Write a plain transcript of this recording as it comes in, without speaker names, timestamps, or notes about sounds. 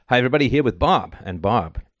Hi, everybody, here with Bob, and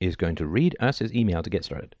Bob is going to read us his email to get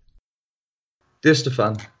started. Dear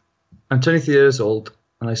Stefan, I'm 23 years old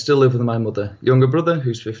and I still live with my mother, younger brother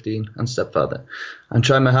who's 15 and stepfather. I'm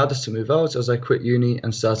trying my hardest to move out as I quit uni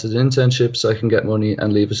and started an internship so I can get money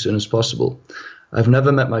and leave as soon as possible. I've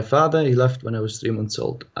never met my father. He left when I was 3 months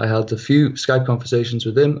old. I had a few Skype conversations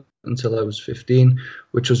with him until I was 15,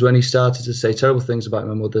 which was when he started to say terrible things about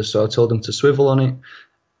my mother, so I told him to swivel on it.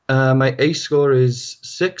 My ACE score is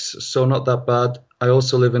 6, so not that bad. I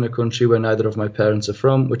also live in a country where neither of my parents are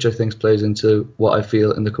from, which I think plays into what I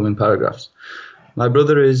feel in the coming paragraphs. My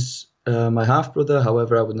brother is my half-brother,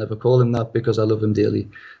 however, I would never call him that because I love him dearly.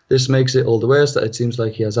 This makes it all the worse that it seems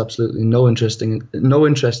like he has absolutely no interest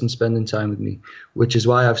in spending time with me, which is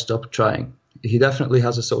why I've stopped trying. He definitely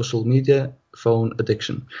has a social media phone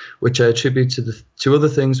addiction, which I attribute to other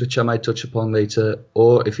things which I might touch upon later,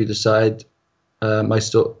 or if you decide my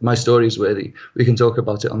story is worthy, we can talk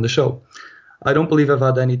about it on the show. I don't believe I've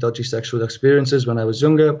had any dodgy sexual experiences when I was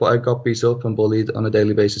younger, but I got beat up and bullied on a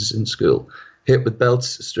daily basis in school, hit with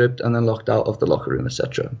belts, stripped, and then locked out of the locker room,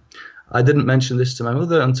 etc. I didn't mention this to my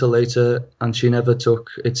mother until later, and she never took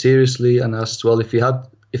it seriously and asked, well, if you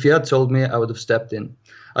had told me, I would have stepped in.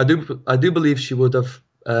 I do believe she would have,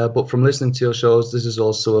 but from listening to your shows, this is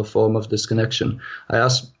also a form of disconnection. I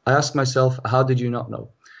ask myself, how did you not know?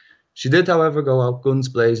 She did, however, go out guns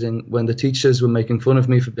blazing when the teachers were making fun of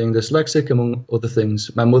me for being dyslexic, among other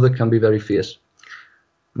things. My mother can be very fierce.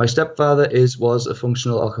 My stepfather was a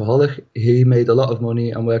functional alcoholic. He made a lot of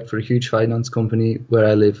money and worked for a huge finance company where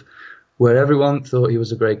I live, where everyone thought he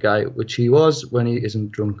was a great guy, which he was when he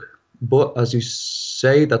isn't drunk. But as you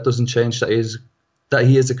say, that doesn't change that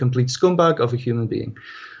he is a complete scumbag of a human being.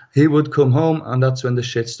 He would come home, and that's when the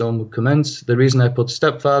shitstorm would commence. The reason I put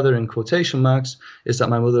stepfather in quotation marks is that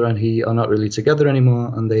my mother and he are not really together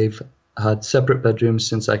anymore, and they've had separate bedrooms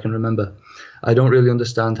since I can remember. I don't really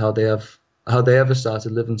understand how they ever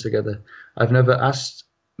started living together. I've never asked.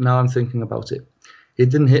 Now I'm thinking about it. He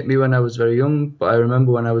didn't hit me when I was very young, but I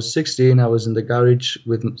remember when I was 16, I was in the garage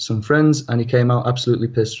with some friends, and he came out absolutely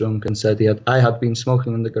pissed drunk and said I had been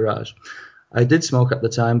smoking in the garage. I did smoke at the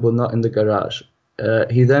time, but not in the garage.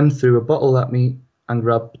 He then threw a bottle at me and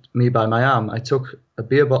grabbed me by my arm. I took a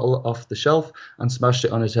beer bottle off the shelf and smashed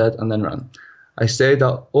it on his head and then ran. I stayed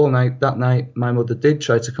out all night. That night, my mother did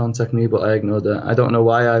try to contact me, but I ignored her. I don't know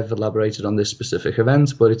why I've elaborated on this specific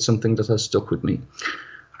event, but it's something that has stuck with me.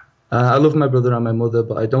 I love my brother and my mother,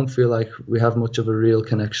 but I don't feel like we have much of a real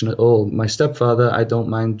connection at all. My stepfather, I don't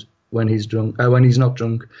mind when he's not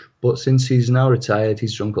drunk, but since he's now retired,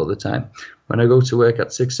 he's drunk all the time. When I go to work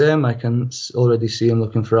at 6 a.m., I can already see him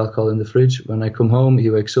looking for alcohol in the fridge. When I come home, he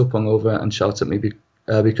wakes up hungover and shouts at me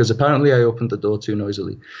because apparently I opened the door too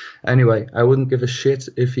noisily. Anyway, I wouldn't give a shit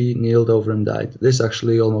if he kneeled over and died. This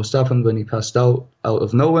actually almost happened when he passed out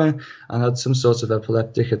of nowhere and had some sort of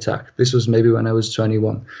epileptic attack. This was maybe when I was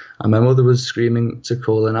 21, and my mother was screaming to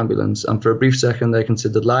call an ambulance, and for a brief second I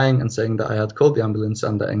considered lying and saying that I had called the ambulance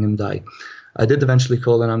and letting him die. I did eventually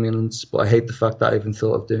call an ambulance, but I hate the fact that I even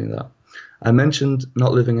thought of doing that. I mentioned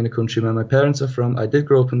not living in a country where my parents are from. I did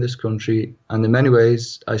grow up in this country, and in many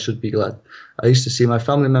ways, I should be glad. I used to see my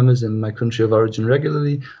family members in my country of origin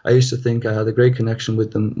regularly. I used to think I had a great connection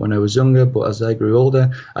with them when I was younger, but as I grew older,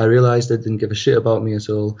 I realized they didn't give a shit about me at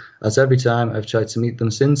all, as every time I've tried to meet them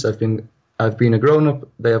since I've been a grown-up,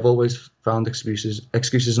 they have always found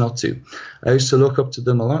excuses not to. I used to look up to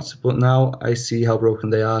them a lot, but now I see how broken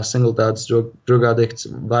they are. Single dads, drug addicts,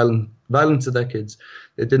 violent to their kids.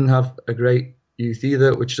 They didn't have a great youth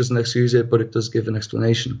either, which doesn't excuse it, but it does give an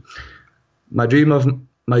explanation. My dream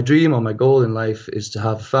or my goal in life is to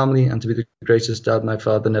have a family and to be the greatest dad my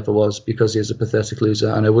father never was, because he is a pathetic loser,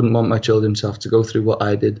 and I wouldn't want my children to have to go through what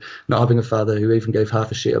I did, not having a father who even gave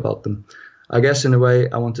half a shit about them. I guess in a way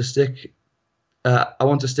I want to stick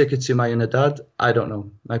it to my inner dad. I don't know.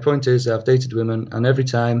 My point is, I've dated women, and every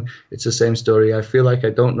time it's the same story. I feel like I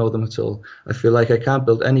don't know them at all. I feel like I can't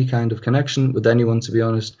build any kind of connection with anyone, to be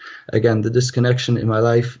honest. Again, the disconnection in my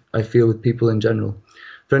life I feel with people in general.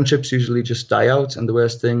 Friendships usually just die out, and the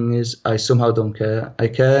worst thing is I somehow don't care. I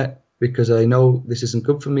care because I know this isn't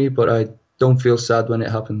good for me, but I don't feel sad when it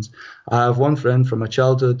happens. I have one friend from my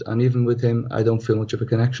childhood, and even with him, I don't feel much of a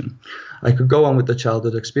connection. I could go on with the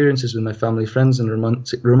childhood experiences with my family, friends, and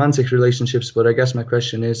romantic relationships, but I guess my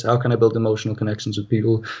question is, how can I build emotional connections with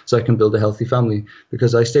people so I can build a healthy family?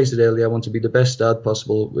 Because I stated earlier, I want to be the best dad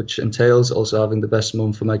possible, which entails also having the best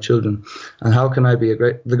mum for my children. And how can I be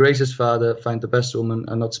the greatest father, find the best woman,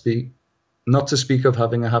 and not not to speak of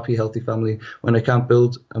having a happy, healthy family when I can't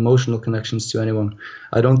build emotional connections to anyone.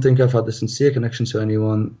 I don't think I've had a sincere connection to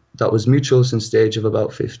anyone that was mutual since the age of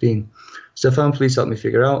about 15. Stefan, please help me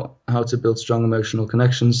figure out how to build strong emotional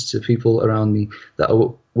connections to people around me that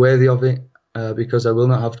are worthy of it, because I will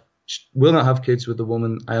not have kids with a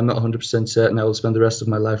woman I am not 100% certain I will spend the rest of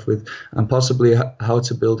my life with, and possibly how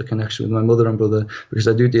to build a connection with my mother and brother, because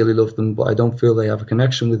I do dearly love them, but I don't feel they have a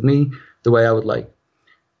connection with me the way I would like.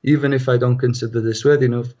 Even if you don't consider this worthy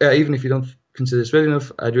enough,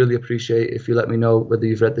 I'd really appreciate if you let me know whether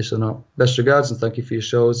you've read this or not. Best regards and thank you for your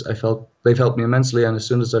shows. They've helped me immensely, and as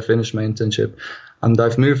soon as I finish my internship and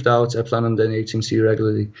I've moved out, I plan on donating to you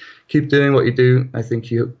regularly. Keep doing what you do. I think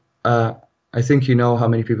you know how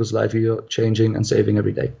many people's lives you're changing and saving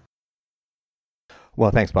every day.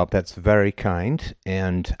 Well, thanks, Bob. That's very kind.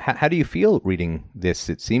 And how do you feel reading this?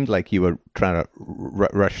 It seemed like you were trying to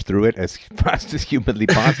rush through it as fast as humanly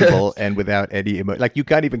possible and without any like you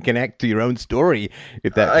can't even connect to your own story.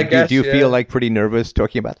 If that, I guess, do you yeah. feel like pretty nervous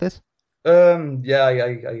talking about this? Yeah,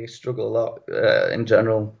 I struggle a lot in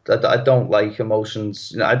general. I don't like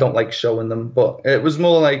emotions. I don't like showing them. But it was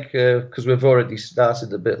more like because we've already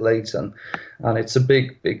started a bit late, and it's a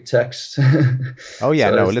big text. Oh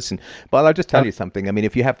yeah, So no, listen. Well, I'll just tell um, you something. I mean,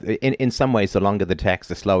 if you have, in some ways, the longer the text,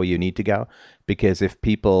 the slower you need to go, because if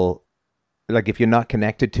people, like, if you're not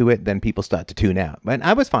connected to it, then people start to tune out. And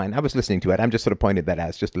I was fine. I was listening to it. I'm just sort of pointed that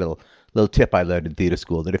as just a little tip I learned in theater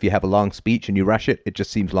school that if you have a long speech and you rush it, it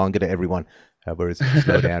just seems longer to everyone. Whereas if you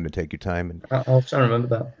slow down and take your time. And I'll try to remember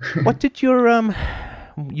that. what did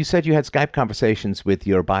you said you had Skype conversations with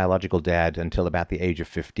your biological dad until about the age of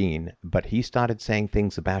 15, but he started saying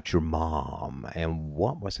things about your mom. And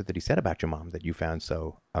what was it that he said about your mom that you found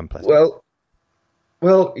so unpleasant?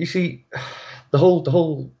 Well, you see, the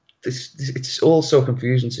whole it's all so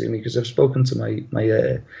confusing to me because I've spoken to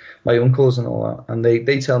my uncles and all that, and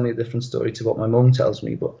they tell me a different story to what my mum tells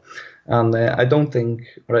me. But and I don't think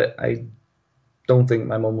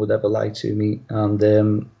my mum would ever lie to me,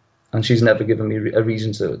 and she's never given me a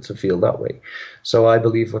reason to feel that way. So I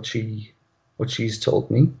believe what she's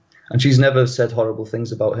told me, and she's never said horrible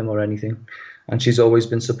things about him or anything, and she's always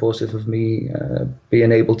been supportive of me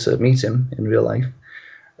being able to meet him in real life.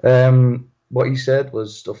 What he said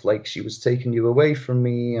was stuff like she was taking you away from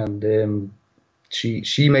me, and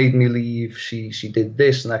she made me leave. She did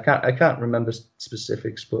this, and I can't remember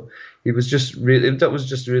specifics, but that was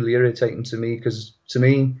just really irritating to me because to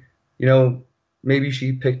me, maybe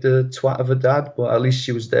she picked a twat of a dad, but at least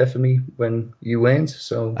she was there for me when you weren't.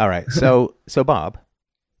 So All right. So Bob,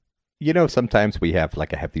 sometimes we have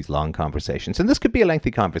I have these long conversations, and this could be a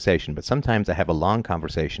lengthy conversation, but sometimes I have a long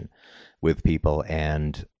conversation with people,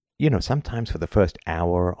 and sometimes for the first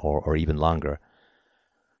hour or even longer,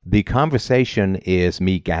 the conversation is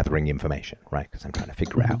me gathering information, right? Because I'm trying to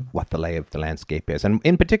figure out what the lay of the landscape is. And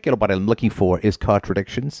in particular, what I'm looking for is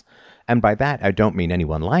contradictions. And by that, I don't mean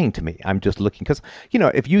anyone lying to me. I'm just looking, because,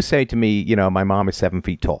 if you say to me, my mom is 7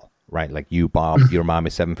 feet tall, right? Like you, Bob, your mom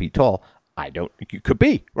is 7 feet tall. It could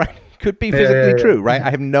be, right? Could be physically true, right?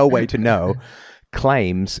 I have no way to know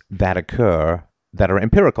claims that occur that are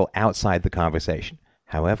empirical outside the conversation.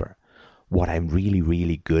 However, what I'm really,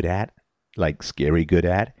 really good at, like scary good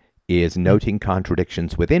at, is noting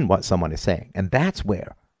contradictions within what someone is saying. And that's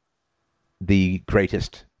where the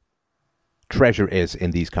greatest treasure is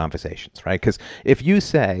in these conversations, right? Because if you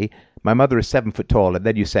say, my mother is 7 foot tall, and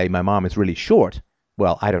then you say, my mom is really short,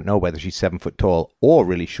 well, I don't know whether she's 7 foot tall or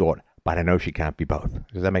really short, but I know she can't be both.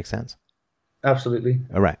 Does that make sense? Absolutely.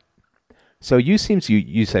 All right. So you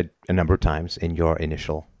said a number of times in your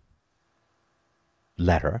initial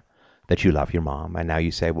letter that you love your mom, and now you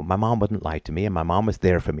say, well, my mom wouldn't lie to me, and my mom was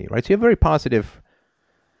there for me, right? So you have a very positive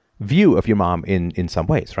view of your mom in some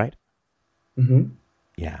ways, right? Mm-hmm.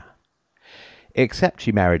 Yeah. Except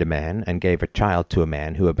she married a man and gave a child to a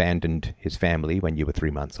man who abandoned his family when you were 3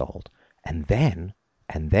 months old. And then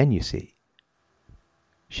you see,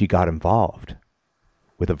 she got involved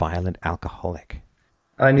with a violent alcoholic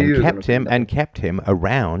I knew and you were going to bring that up. kept him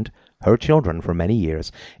around her children for many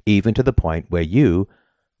years, even to the point where you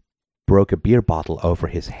broke a beer bottle over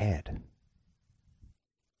his head.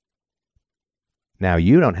 Now,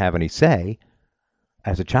 you don't have any say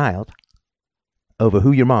as a child over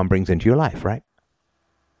who your mom brings into your life, right?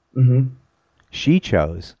 Mm-hmm. She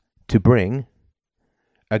chose to bring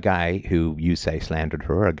a guy who you say slandered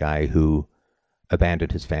her, a guy who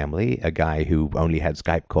abandoned his family, a guy who only had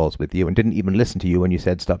Skype calls with you and didn't even listen to you when you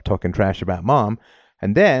said stop talking trash about mom.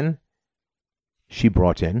 And then she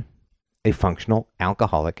brought in a functional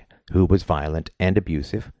alcoholic who was violent and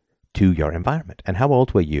abusive to your environment. And how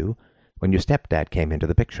old were you when your stepdad came into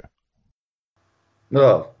the picture?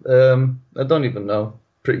 Oh, I don't even know.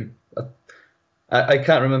 Pretty. I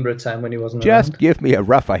can't remember a time when he wasn't Just around. give me a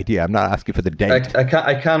rough idea. I'm not asking for the date.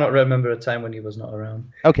 I cannot remember a time when he was not around.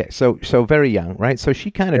 Okay, so very young, right? So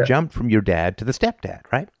she kind of Yeah, jumped from your dad to the stepdad,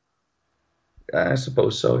 right? I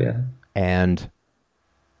suppose so. Yeah. And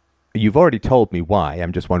you've already told me why.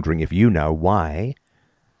 I'm just wondering if you know why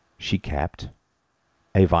she kept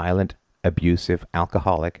a violent, abusive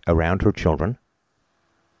alcoholic around her children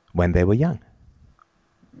when they were young. Do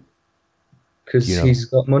Because you know? he's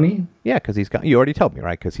got money. Yeah, because he's got. You already told me,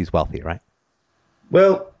 right? Because he's wealthy, right?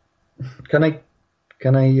 Well, can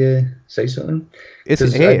I say something? It's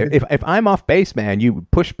Because I hey, did if I'm off base, man, you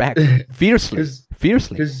push back fiercely, because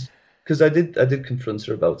fiercely. because I did confront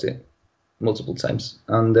her about it multiple times,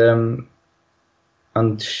 and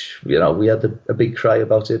we had a big cry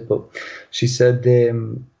about it. But she said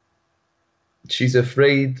she's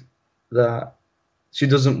afraid that she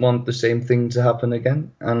doesn't want the same thing to happen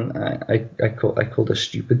again, and I called her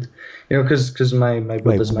stupid, because my Wait,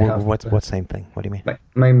 brother's my half what same thing? What do you mean?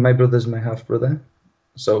 my brother's my half brother,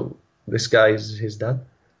 so this guy is his dad.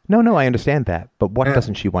 No, no, I understand that, but what Yeah,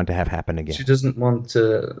 doesn't she want to have happen again? she doesn't want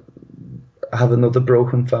to have another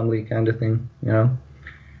broken family kind of thing,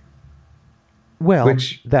 Well,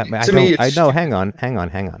 which that I to me don't. it's I know. Hang stupid. on, hang on,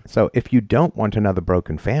 hang on. So, if you don't want another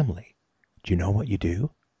broken family, do you know what you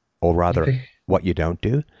do? Or You rather, pick what you don't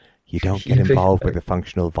do? You don't get you pick a involved with fight. a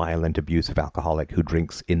functional, violent, abusive alcoholic who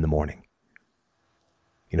drinks in the morning.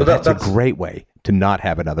 But That's a great way to not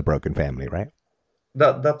have another broken family, right?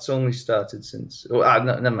 that's only started since. Oh,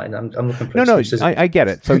 no, never mind. I'm looking for No, no, excuses. I get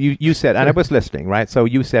it. So you said, and I was listening, right? So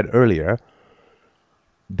you said earlier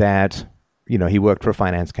that he worked for a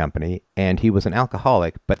finance company and he was an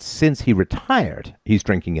alcoholic, but since he retired, he's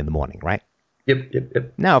drinking in the morning, right? Yep, yep,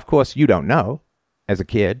 yep. Now, of course, you don't know. As a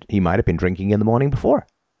kid, he might have been drinking in the morning before.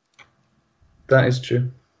 That is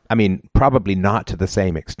true. I mean, probably not to the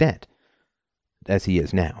same extent as he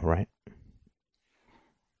is now, right?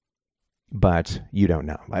 But you don't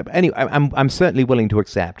know. Anyway, I'm certainly willing to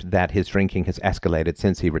accept that his drinking has escalated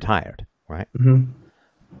since he retired, right? Hmm.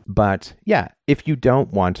 But yeah, if you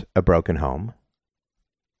don't want a broken home,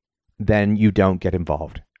 then you don't get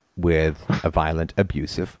involved with a violent,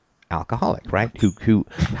 abusive alcoholic, right?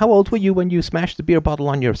 How old were you when you smashed the beer bottle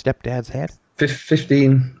on your stepdad's head?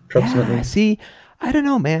 15 Yeah, approximately. see, I don't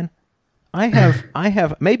know, man. I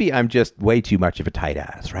have, maybe I'm just way too much of a tight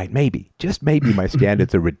ass, right? Maybe, just maybe my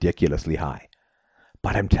standards are ridiculously high.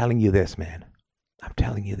 But I'm telling you this, man. I'm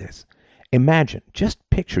telling you this. Imagine, just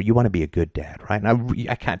picture you want to be a good dad, right? And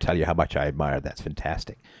I can't tell you how much I admire. That's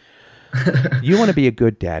fantastic. You want to be a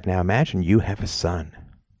good dad. Now imagine you have a son,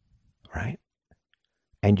 right?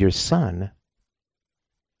 And your son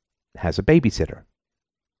has a babysitter.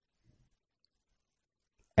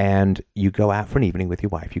 And you go out for an evening with your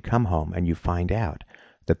wife. You come home and you find out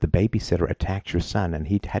that the babysitter attacked your son and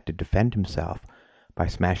he had to defend himself by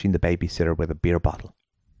smashing the babysitter with a beer bottle.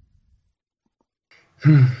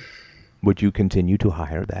 Would you continue to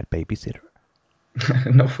hire that babysitter?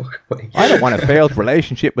 No fucking way. I don't want a failed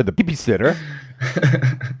relationship with a babysitter.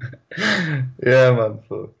 Yeah, man.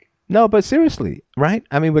 Fuck. No, but seriously, right?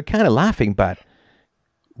 I mean, we're kind of laughing, but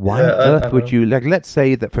why Yeah, on I earth would know. you, like, let's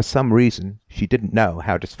say that for some reason she didn't know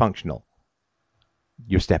how dysfunctional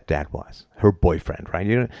your stepdad was, her boyfriend,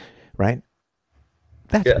 right? Right?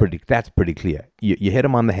 Yeah. That's pretty clear. You hit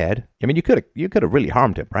him on the head. I mean, you could have really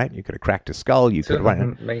harmed him, right? You could have cracked his skull. You could have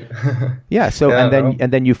run. Mate. Yeah. So Yeah, I know.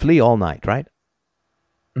 and then you flee all night, right?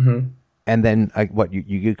 Hmm. And then what?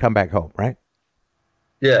 You come back home, right?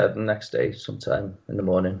 Yeah, the next day, sometime in the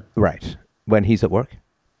morning. Right. When he's at work.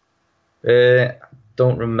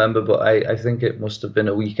 Don't remember, but I think it must have been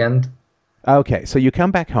a weekend. Okay. So you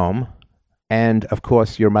come back home, and of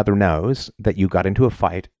course your mother knows that you got into a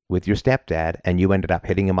fight with your stepdad, and you ended up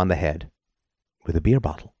hitting him on the head with a beer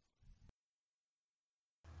bottle.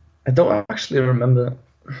 I don't actually remember.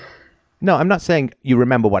 No, I'm not saying you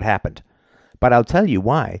remember what happened, but I'll tell you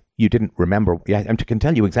why you didn't remember. Yeah, I can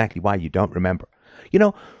tell you exactly why you don't remember. You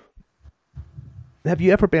know, have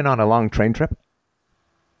you ever been on a long train trip?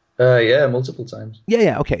 Yeah, multiple times. Yeah,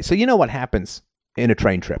 yeah. Okay. So you know what happens in a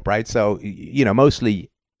train trip, right? So,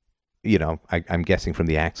 mostly, I'm guessing from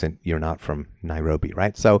the accent, you're not from Nairobi,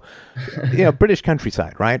 right? So, British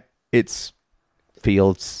countryside, right? It's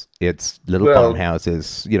fields, it's little Well,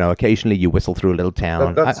 farmhouses, occasionally you whistle through a little that,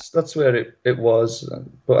 town. that's where it was.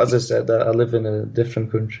 But as I said, I live in a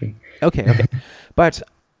different country. Okay, okay. But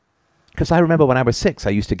because I remember when I was 6,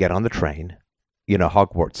 I used to get on the train,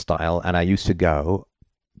 Hogwarts style, and I used to go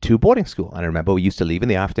to boarding school. And I remember we used to leave in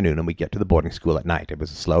the afternoon and we'd get to the boarding school at night. It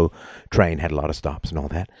was a slow train, had a lot of stops and all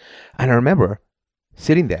that. And I remember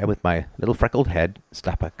sitting there with my little freckled head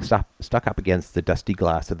stuck up against the dusty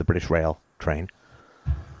glass of the British Rail train.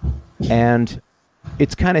 And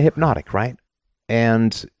it's kind of hypnotic, right?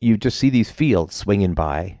 And you just see these fields swinging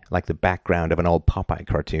by, like the background of an old Popeye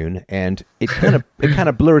cartoon, and it kind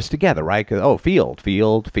of blurs together, right? 'Cause, oh, field,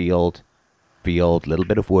 little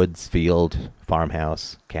bit of woods, field,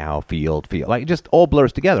 farmhouse, cow, field, like it just all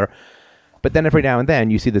blurs together. But then every now and then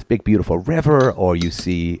you see this big beautiful river, or you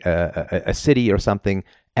see a city or something,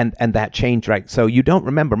 and that change, right? So you don't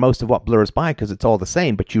remember most of what blurs by because it's all the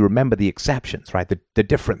same, but you remember the exceptions, right? The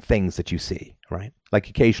different things that you see, right? Like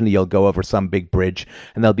occasionally you'll go over some big bridge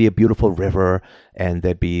and there'll be a beautiful river and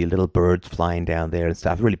there'd be little birds flying down there and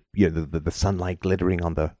stuff. Really, the sunlight glittering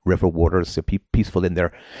on the river waters, so peaceful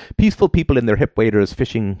people in their hip waders,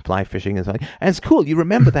 fly fishing and something. And it's cool. You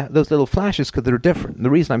remember those little flashes because they're different. And the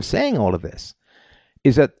reason I'm saying all of this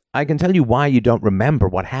is that I can tell you why you don't remember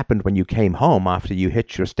what happened when you came home after you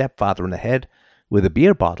hit your stepfather in the head with a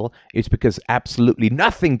beer bottle. It's because absolutely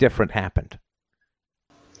nothing different happened.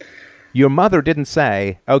 Your mother didn't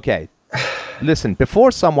say, okay, listen,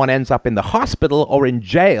 before someone ends up in the hospital or in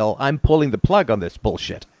jail, I'm pulling the plug on this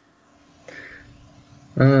bullshit.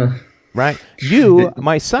 Right? You,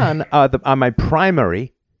 my son, are my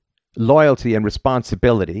primary loyalty and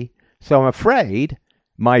responsibility. So I'm afraid,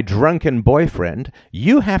 my drunken boyfriend,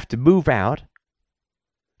 you have to move out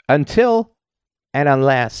until and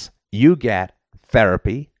unless you get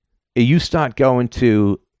therapy, you start going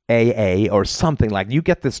to AA or something, like you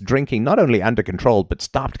get this drinking not only under control but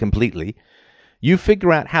stopped completely. You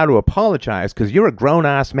figure out how to apologize because you're a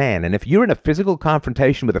grown-ass man, and if you're in a physical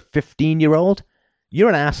confrontation with a 15-year-old, you're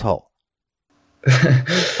an asshole.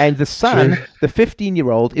 And the son, the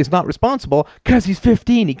 15-year-old, is not responsible because he's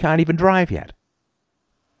 15. He can't even drive yet.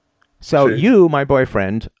 So you, my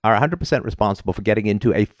boyfriend, are 100% responsible for getting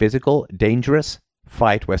into a physical, dangerous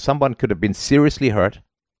fight where someone could have been seriously hurt.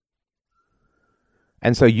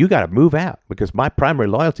 And so you got to move out because my primary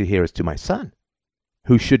loyalty here is to my son,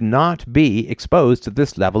 who should not be exposed to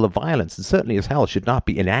this level of violence and certainly as hell should not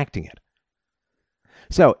be enacting it.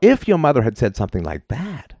 So if your mother had said something like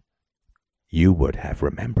that, you would have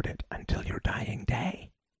remembered it until your dying day.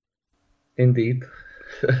 Indeed.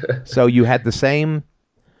 So you had the same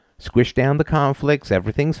squish down the conflicts,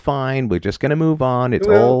 everything's fine, we're just going to move on, it's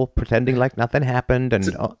all pretending like nothing happened and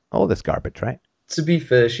all this garbage, right? To be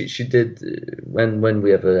fair, she did, when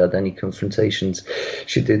we ever had any confrontations,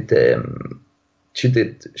 she did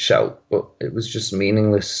shout, but it was just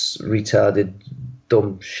meaningless, retarded,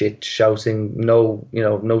 dumb shit shouting. No,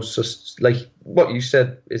 like what you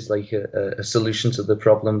said is like a solution to the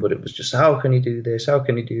problem, but it was just, how can you do this? How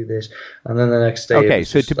can you do this? And then the next day. Okay,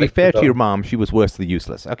 so to be fair to your mom, she was worse than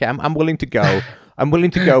useless. Okay, I'm willing to go. I'm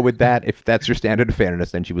willing to go with that. If that's your standard of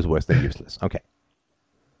fairness, then she was worse than useless. Okay.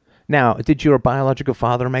 Now, did your biological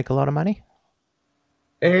father make a lot of money?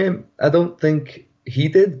 I don't think he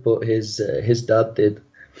did, but his dad did.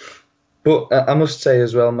 But I must say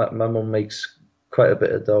as well, my mum makes quite a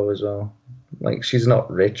bit of dough as well. Like, she's not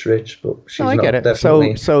rich, but she's I get it.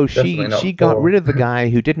 Definitely, so definitely she got rid of the guy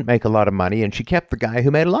who didn't make a lot of money, and she kept the guy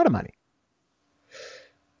who made a lot of money.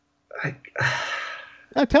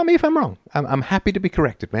 Now, tell me if I'm wrong. I'm happy to be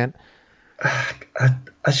corrected, man.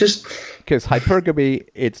 I just... Because hypergamy,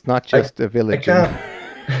 it's not just a village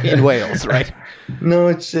in Wales, right? No,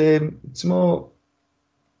 it's more...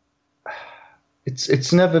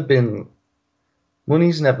 It's never been...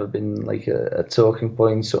 Money's never been like a talking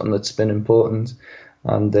point, something that's been important.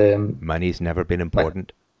 And money's never been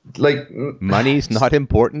important? Like money's not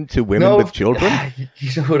important to women with children?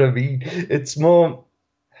 You know what I mean? It's more...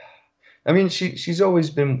 I mean, she's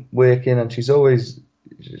always been working, and she's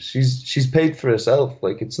paid for herself.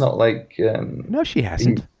 Like, it's not like no, she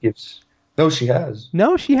hasn't. No, she has.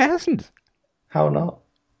 No, she hasn't. How not?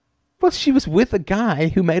 Well, she was with a guy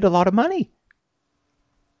who made a lot of money.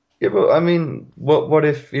 Yeah, but I mean, what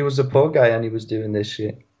if he was a poor guy and he was doing this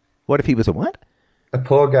shit? What if he was a what? A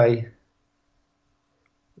poor guy.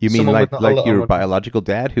 You mean like your biological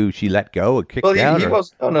dad who she let go or kicked out? He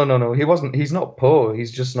was no. He wasn't. He's not poor.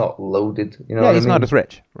 He's just not loaded. You know? Yeah, he's not as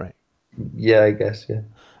rich, right? Yeah, I guess. Yeah.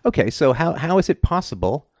 Okay, so how is it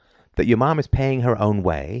possible that your mom is paying her own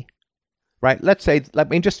way, right? Let's say,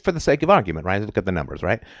 just for the sake of argument, right? Look at the numbers,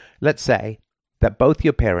 right? Let's say that both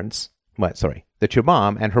your parents, that your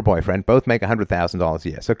mom and her boyfriend both make $100,000 a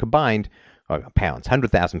year. So combined, pounds,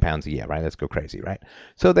 100,000 pounds a year, right? Let's go crazy, right?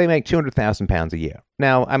 So they make 200,000 pounds a year.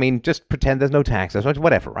 Now, I mean, just pretend there's no taxes,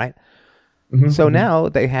 whatever, right? Mm-hmm. So now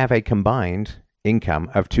they have a combined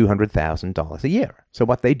income of $200,000 a year. So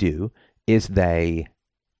what they do is they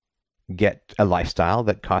get a lifestyle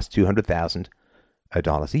that costs $200,000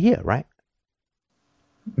 dollars a year, right?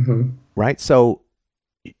 Hmm. Right? So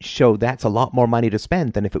that's a lot more money to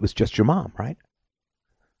spend than if it was just your mom, right?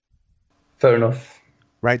 Fair enough.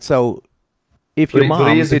 Right? So But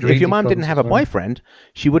he is a if your greedy mom didn't cunt have as a well. boyfriend,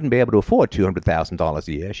 she wouldn't be able to afford $200,000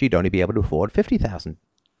 a year. She'd only be able to afford $50,000.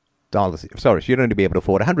 Sorry, she'd only be able to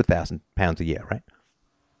afford £100,000 a year, right?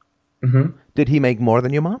 Hmm. Did he make more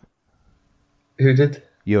than your mom? Who did?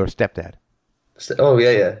 Your stepdad. Oh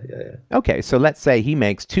yeah, yeah, yeah, yeah. Okay, so let's say he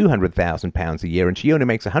makes £200,000 a year and she only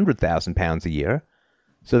makes £100,000 a year.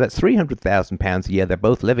 So that's £300,000 a year they're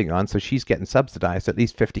both living on. So she's getting subsidized at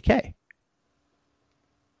least 50K.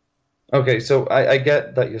 Okay, so I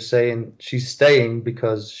get that you're saying she's staying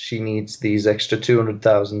because she needs these extra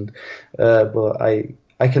 200,000, but I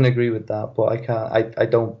can agree with that, but I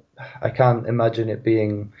don't I can't imagine it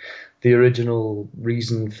being the original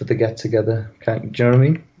reason for the get together. Can't, do you know what I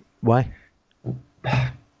mean? Why?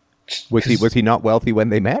 Was Because he not wealthy when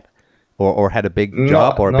they met, or had a big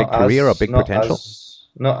job or not a big not career or as big potential?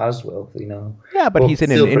 not as wealthy, no, Yeah, but he's but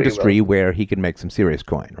in an still pretty industry wealthy. where he can make some serious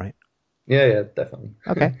coin, right? Yeah, yeah, definitely.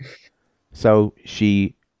 Okay. So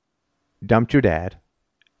she dumped your dad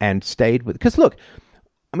and stayed with. Because look,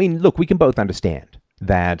 I mean, look, we can both understand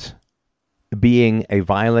that being a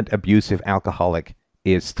violent, abusive alcoholic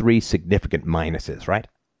is three significant minuses, right?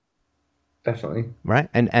 Definitely. Right?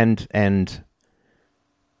 And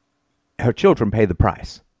her children pay the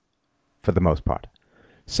price for the most part.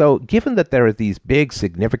 So, given that there are these big,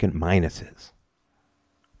 significant minuses,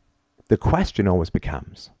 the question always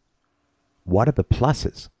becomes, what are the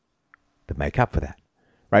pluses that make up for that?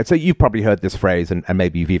 Right? So, you've probably heard this phrase, and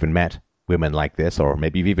maybe you've even met women like this, or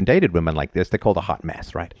maybe you've even dated women like this. They're called a hot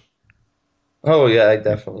mess, right? Oh yeah, I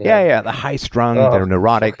definitely Yeah, have. yeah. They're high strung, they're Oh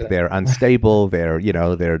fuck neurotic, it. they're unstable, they're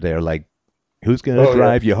like, who's going to Oh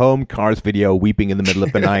yeah. drive you home? Cars video, weeping in the middle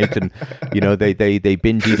of the night, and they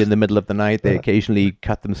binge eat in the middle of the night. They occasionally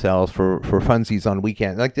cut themselves for funsies on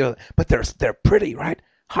weekends. But they're pretty, right?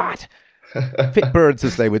 Hot, fit birds,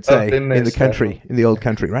 as they would I've say been in there, the country, Stefan. in the old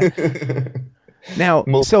country, right? Now,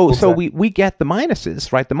 so Multiple so times. we get the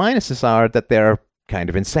minuses, right? The minuses are that they're kind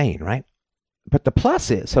of insane, right? But the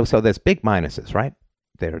plus is so there's big minuses, right?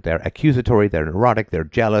 They're accusatory, they're neurotic, they're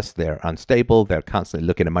jealous, they're unstable, they're constantly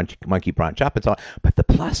looking to monkey branch up and so on. But the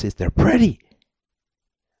plus is they're pretty,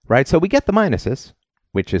 right? So we get the minuses,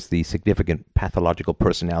 which is the significant pathological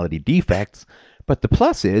personality defects. But the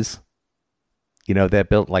plus is, they're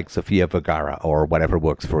built like Sofia Vergara or whatever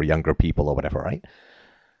works for younger people or whatever, right?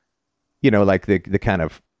 Like the kind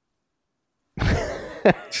of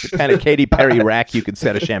the kind of Katy Perry rack you can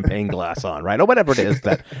set a champagne glass on, right? Or whatever it is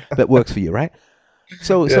that works for you, right?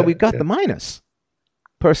 So Yeah, we've got yeah. the minus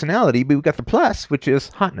personality, but we've got the plus, which is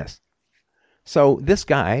hotness. So this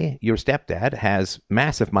guy, your stepdad, has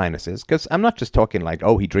massive minuses because I'm not just talking like,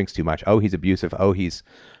 oh, he drinks too much, oh, he's abusive, oh, he's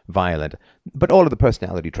violent, but all of the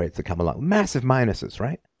personality traits that come along, massive minuses,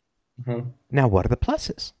 right? Mhm. Now, what are the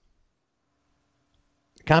pluses?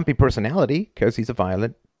 It can't be personality because he's a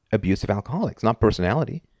violent, abusive alcoholic. It's not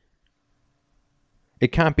personality.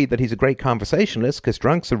 It can't be that he's a great conversationalist because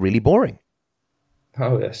drunks are really boring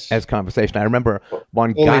Oh yes. as conversation. I remember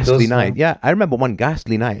one Only ghastly does night. now. Yeah, I remember one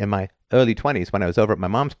ghastly night in my early 20s when I was over at my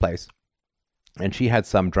mom's place, and she had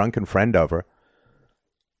some drunken friend over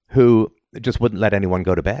who just wouldn't let anyone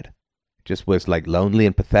go to bed. Just was like lonely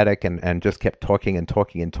and pathetic and just kept talking and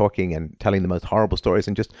talking and talking and telling the most horrible stories.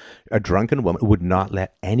 And just a drunken woman would not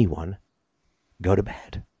let anyone go to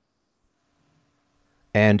bed.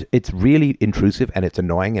 And it's really intrusive and it's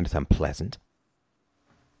annoying and it's unpleasant.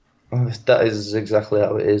 Oh, that is exactly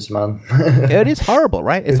how it is, man. It is horrible,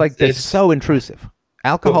 right? It's like they're It's so intrusive.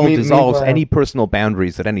 but Alcohol dissolves any meanwhile, personal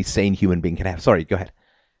boundaries that any sane human being can have. Sorry, go ahead.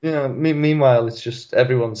 meanwhile, it's just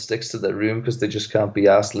everyone sticks to their room because they just can't be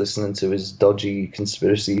asked listening to his dodgy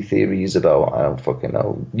conspiracy theories about I don't fucking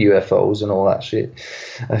know UFOs and all that shit.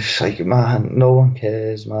 It's like, man, no one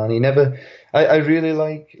cares, man. He never. I really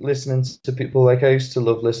like listening to people. Like I used to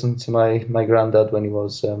love listening to my granddad when he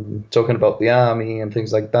was talking about the army and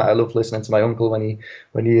things like that. I love listening to my uncle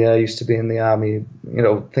when he used to be in the army.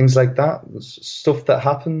 Things like that, stuff that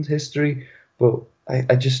happened, history. But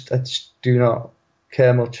I just do not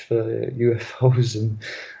care much for UFOs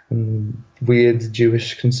and weird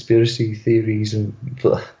Jewish conspiracy theories and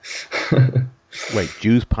Wait,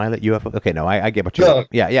 Jews pilot UFO? Okay, no, I get what you mean. no.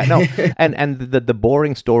 Yeah, yeah, no. And the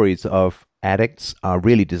boring stories of addicts are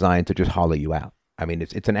really designed to just hollow you out. I mean,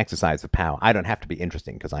 it's an exercise of power. I don't have to be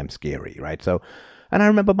interesting because I'm scary, right? So, and I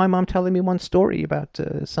remember my mom telling me one story about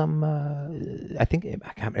I think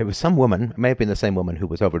it was some woman, it may have been the same woman who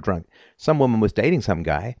was overdrunk. Some woman was dating some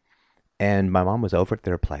guy, And my mom was over at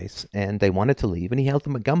their place, and they wanted to leave, and he held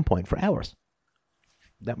them at gunpoint for hours.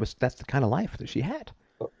 That's the kind of life that she had.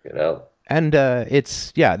 Get out. And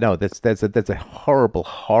that's a horrible,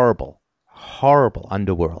 horrible, horrible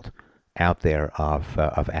underworld out there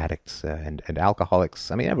of addicts and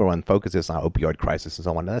alcoholics. I mean, everyone focuses on opioid crisis and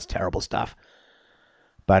so on. That's terrible stuff.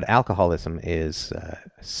 But alcoholism is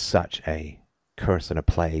such a curse and a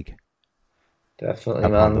plague Definitely,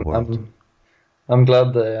 upon the man. world. I'm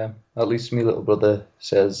glad that at least my little brother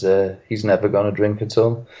says he's never gonna drink at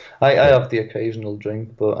all. I Good. have the occasional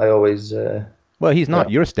drink, but I always Well, he's yeah not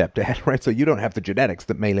your stepdad, right? So you don't have the genetics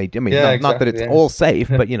that may lead. I mean, yeah not that exactly it's yeah all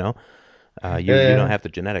safe, but you don't yeah have the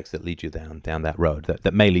genetics that lead you down that road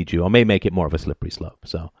that may lead you or may make it more of a slippery slope.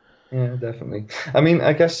 So yeah definitely. I mean,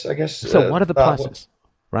 I guess so what are the that pluses,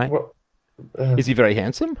 right? what uh, Is he very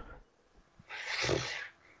handsome?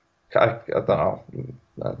 I don't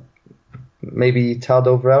know. Maybe tad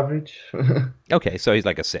over average. Okay, so he's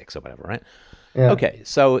like a 6 or whatever, right? Yeah. Okay,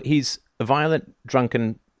 so he's a violent,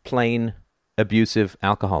 drunken, plain, abusive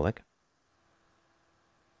alcoholic.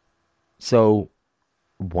 So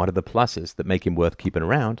what are the pluses that make him worth keeping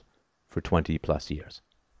around for 20 plus years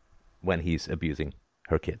when he's abusing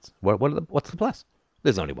her kids? What's the plus?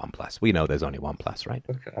 There's only one plus. We know there's only one plus, right?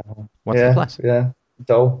 Okay. What's the Yeah, plus? yeah.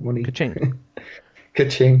 Dough money. Ka-ching.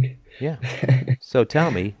 Ka-ching. Yeah. So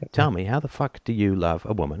tell me, how the fuck do you love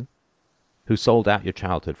a woman who sold out your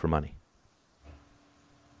childhood for money?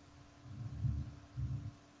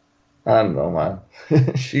 I don't know,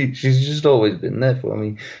 man. She's just always been there for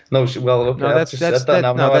me. No, well, okay, No, I've just said that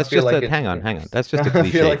now. Now I that's feel just like a an hang on, idiot. hang on. That's just Now a I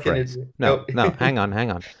feel cliched like an phrase. idiot. No, no, hang on,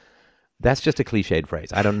 hang on. That's just a cliched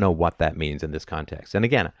phrase. I don't know what that means in this context. And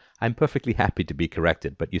again, I'm perfectly happy to be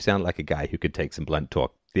corrected, but you sound like a guy who could take some blunt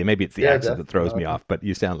talk. Yeah, maybe it's the Yeah, accent that definitely. throws me off, but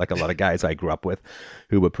you sound like a lot of guys I grew up with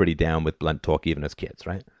who were pretty down with blunt talk even as kids,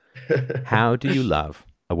 right? How do you love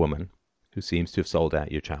a woman who seems to have sold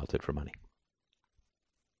out your childhood for money?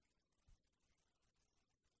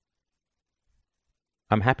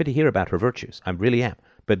 I'm happy to hear about her virtues. I really am.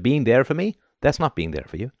 But being there for me, that's not being there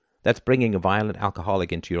for you. That's bringing a violent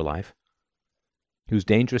alcoholic into your life who's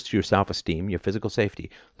dangerous to your self-esteem, your physical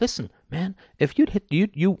safety. Listen, man, if you'd hit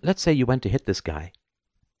you let's say you went to hit this guy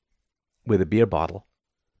with a beer bottle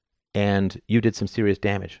and you did some serious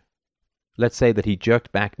damage. Let's say that he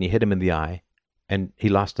jerked back and you hit him in the eye and he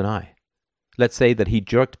lost an eye. Let's say that he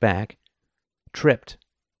jerked back, tripped,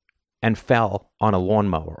 and fell on a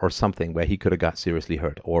lawnmower or something where he could have got seriously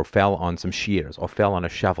hurt, or fell on some shears, or fell on a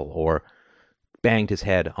shovel, or banged his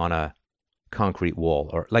head on a concrete wall,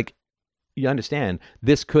 or like, you understand,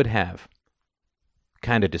 this could have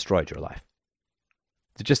kind of destroyed your life.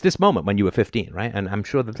 Just this moment when you were 15, right? And I'm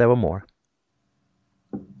sure that there were more.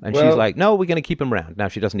 And she's Well, like, no, we're going to keep him around. Now,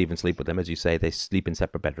 she doesn't even sleep with him. As you say, they sleep in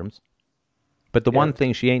separate bedrooms. But the yeah. one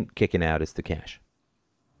thing she ain't kicking out is the cash.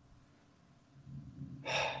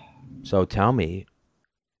 So tell me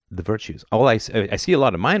the virtues. I see a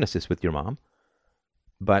lot of minuses with your mom,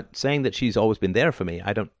 but saying that she's always been there for me,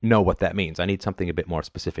 I don't know what that means. I need something a bit more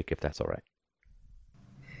specific, if that's all right.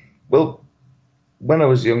 Well, when I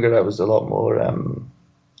was younger, I was a lot more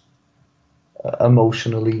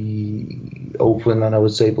emotionally open, and I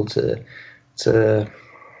was able to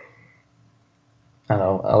I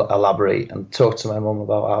don't know elaborate and talk to my mum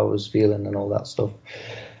about how I was feeling and all that stuff.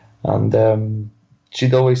 And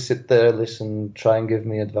she'd always sit there, listen, try and give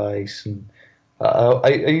me advice, and I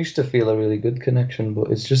used to feel a really good connection,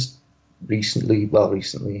 but it's just recently,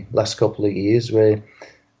 last couple of years, where,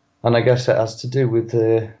 and I guess it has to do with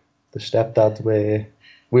the stepdad, where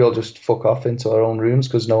we all just fuck off into our own rooms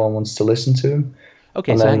because no one wants to listen to him.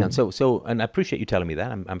 Okay, And so hang on. then, So, and I appreciate you telling me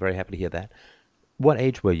that. I'm very happy to hear that. What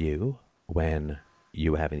age were you when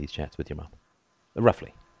you were having these chats with your mom?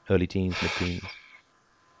 Roughly. Early teens, mid-teens?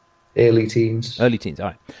 early teens. Early teens, all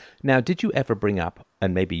right. Now, did you ever bring up,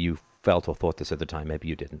 and maybe you felt or thought this at the time, maybe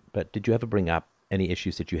you didn't, but did you ever bring up any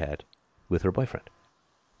issues that you had with her boyfriend?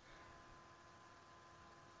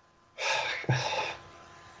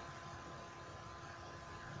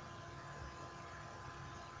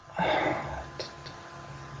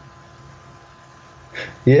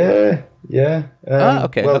 Yeah, yeah. Ah,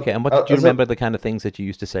 okay, Well, okay. And what do you as a remember the kind of things that you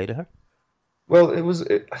used to say to her? well,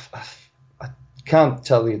 I can't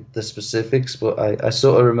tell you the specifics, but I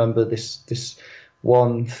sort of remember this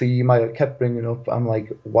one theme I kept bringing up. I'm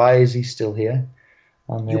like, why is he still here?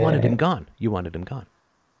 And You wanted him gone. You wanted him gone.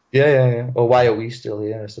 yeah. Or why are we still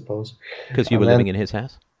here? I suppose. Because you were And then, living in his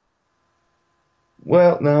house?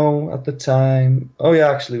 well, no, at the time, oh yeah,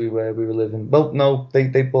 actually we were living. Well, no,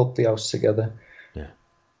 they bought the house together, Yeah.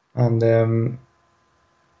 and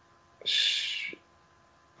sh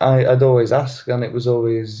I'd always ask, and it was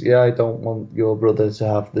always, yeah, I don't want your brother to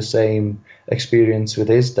have the same experience with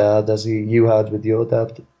his dad as you had with your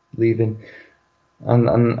dad leaving.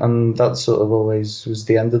 And that sort of always was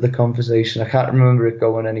the end of the conversation. I can't remember it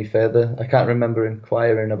going any further. I can't remember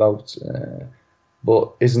inquiring about,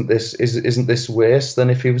 but isn't this worse than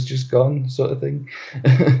if he was just gone, sort of thing.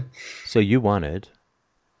 So you wanted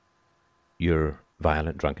your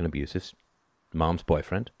violent, drunken, abusive mom's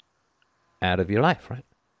boyfriend out of your life, right?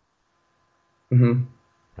 hmm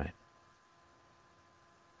Right.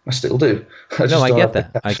 I still do. I No, just I don't get have the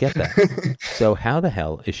that. I cash. get that. So how the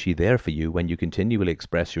hell is she there for you when you continually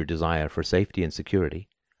express your desire for safety and security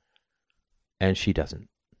and she doesn't?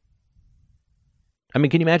 I mean,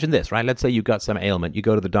 can you imagine this, right? Let's say you got some ailment, you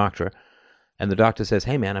go to the doctor, and the doctor says,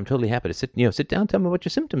 "Hey, man, I'm totally happy to sit down, tell me what your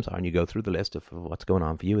symptoms are," and you go through the list of what's going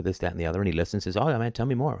on for you with this, that, and the other, and he listens and says, "Oh, man, tell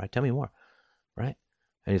me more, right? Tell me more, right?"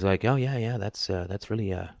 And he's like, "Oh, yeah, that's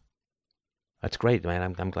really that's great,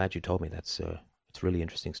 man. I'm glad you told me. It's really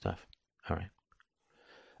interesting stuff. All right,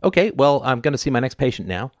 okay. Well, I'm going to see my next patient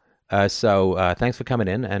now. So thanks for coming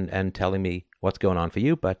in and telling me what's going on for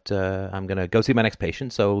you. But I'm going to go see my next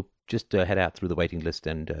patient. So just head out through the waiting list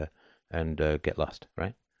and get lost,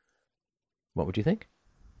 right? What would you think?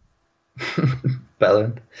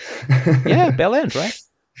 Bellend. Yeah, bell end, right?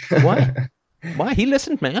 Why? Why? He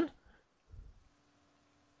listened, man.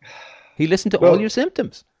 He listened to all your Well,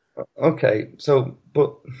 symptoms. okay, so,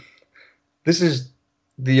 but this is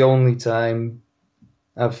the only time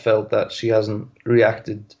I've felt that she hasn't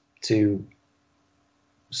reacted to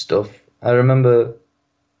stuff. I remember,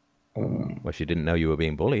 um, Well, she didn't know you were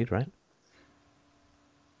being bullied, right?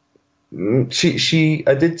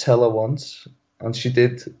 I did tell her once, and she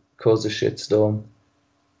did cause a shitstorm.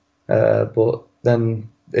 But then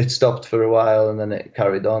it stopped for a while, and then it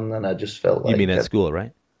carried on, and I just felt You mean like, at school,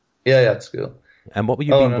 right? yeah, yeah, at school. And what were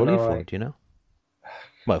you Oh being no, bullied no, for? I Do you know?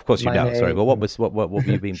 Well, of course you my know. Sorry, but name, what were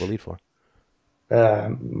you being bullied for?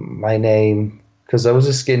 my name, because I was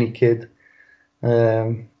a skinny kid.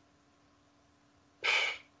 Um,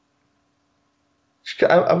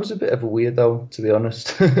 I was a bit of a weirdo, to be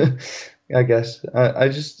honest. I guess I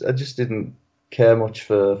just didn't care much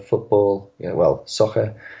for football, yeah, well,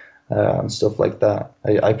 soccer, and stuff like that.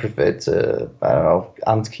 I preferred to, I don't know,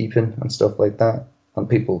 ant keeping and stuff like that. And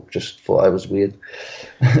people just thought I was weird.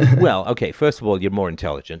 Well, okay. First of all, you're more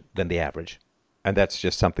intelligent than the average, and that's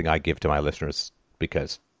just something I give to my listeners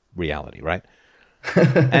because reality, right?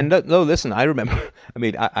 And no, no, listen, I remember. I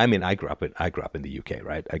mean, I grew up in the UK,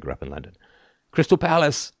 right? I grew up in London. Crystal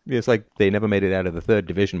Palace. It's like they never made it out of the third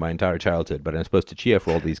division my entire childhood, but I'm supposed to cheer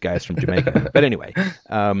for all these guys from Jamaica. But anyway,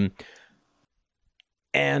 um,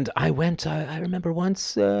 and I went. I remember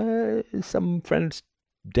once some friend's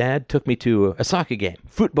dad took me to a soccer game,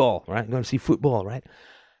 football, right? I'm going to see football, right?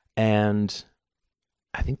 And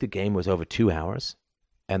I think the game was over 2 hours,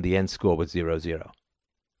 and the end score was 0-0.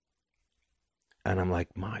 And I'm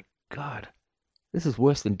like, my God, this is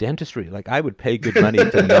worse than dentistry. Like I would pay good money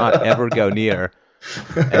to not ever go near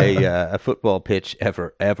a football pitch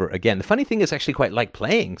ever again. The funny thing is, actually quite like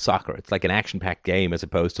playing soccer. It's like an action-packed game as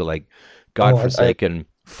opposed to like Oh, godforsaken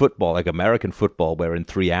football, like American football, where in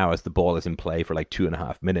 3 hours the ball is in play for like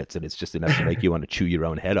 2.5 minutes, and it's just enough to make you want to chew your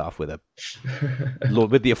own head off with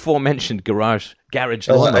the aforementioned garage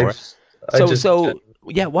well, lawnmower. I So just, so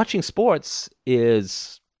yeah, watching sports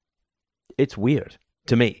is it's weird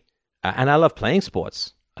to me, and I love playing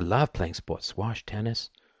sports. I love playing sports, squash, tennis,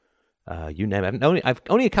 you name it. I've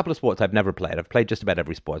only a couple of sports I've never played. I've played just about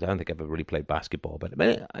every sport. I don't think I've ever really played basketball, but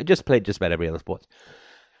I just played just about every other sport.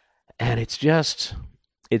 And it's just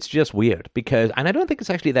weird because, and I don't think it's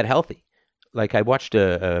actually that healthy. Like I watched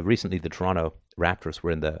recently, the Toronto Raptors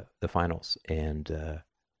were in the finals, and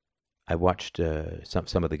I watched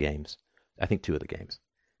some of the games. I think two of the games,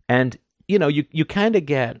 and you kind of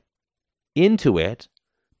get into it,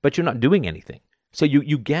 but you're not doing anything. So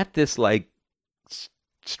you get this like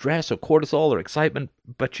stress or cortisol or excitement,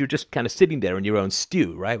 but you're just kind of sitting there in your own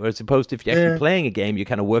stew, right? Whereas opposed to if you're actually yeah, playing a game, you're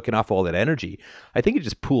kind of working off all that energy. I think it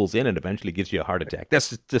just pools in and eventually gives you a heart attack.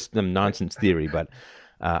 That's just some nonsense theory, but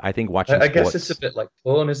I think watching I guess it's a sports. bit like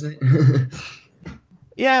porn, isn't it?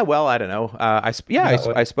 Yeah, well, I don't know. Yeah, In that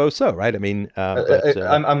way. I suppose so, right? I mean, but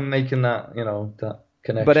I'm making that, that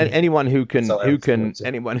but connection. anyone who That's can how I was going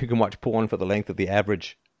to. watch porn for the length of the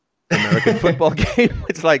average American football game,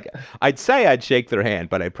 it's like I'd say I'd shake their hand,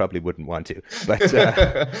 but I probably wouldn't want to. But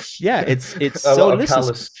yeah, it's A so. lot of Listen,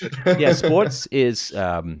 callous. yeah, sports is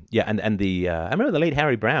yeah, and the I remember the late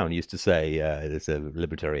Harry Brown used to say, there's a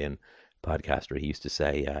libertarian podcaster. He used to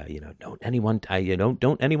say, don't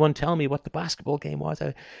anyone tell me what the basketball game was.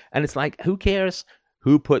 And it's like, who cares?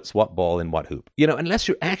 Who puts what ball in what hoop? Unless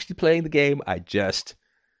you're actually playing the game,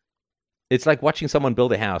 it's like watching someone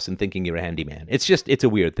build a house and thinking you're a handyman. It's a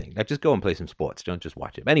weird thing. Like, just go and play some sports. Don't just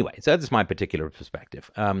watch it. Anyway, so that's my particular perspective.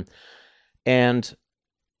 And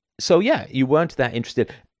so, yeah, you weren't that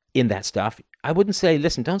interested in that stuff. I wouldn't say,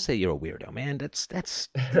 listen, don't say you're a weirdo, man. That's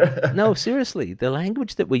no, seriously. The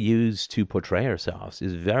language that we use to portray ourselves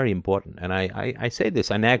is very important. And I say this,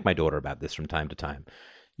 I nag my daughter about this from time to time.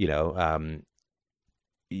 You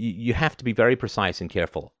have to be very precise and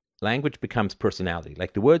careful. Language becomes personality.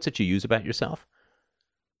 Like, the words that you use about yourself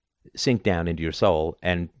sink down into your soul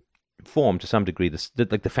and form to some degree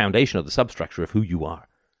the foundation or the substructure of who you are.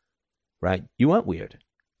 Right? You weren't weird.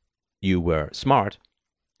 You were smart,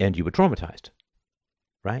 and you were traumatized.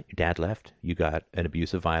 Right? Your dad left. You got an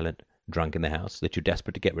abusive, violent drunk in the house that you're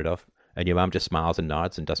desperate to get rid of, and your mom just smiles and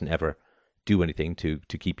nods and doesn't ever do anything to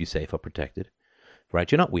keep you safe or protected.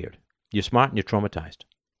 Right? You're not weird. You're smart and you're traumatized.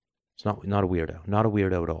 It's not a weirdo. Not a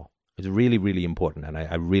weirdo at all. It's really, really important. And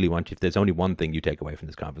I really want you, if there's only one thing you take away from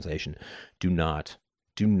this conversation, do not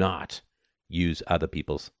use other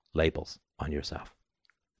people's labels on yourself.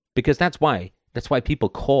 Because that's why people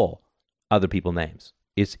call other people names.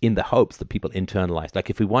 It's in the hopes that people internalize. Like,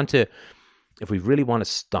 if we really want to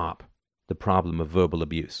stop the problem of verbal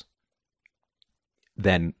abuse,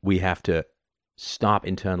 then we have to stop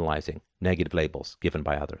internalizing negative labels given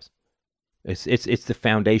by others. It's the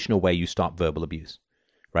foundational way you stop verbal abuse,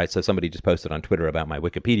 right? So somebody just posted on Twitter about my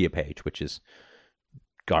Wikipedia page, which is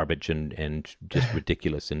garbage and just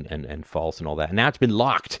ridiculous and false and all that. And now it's been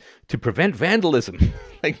locked to prevent vandalism.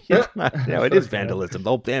 Like, it is vandalism. The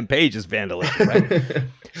whole damn page is vandalism, right?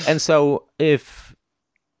 And so if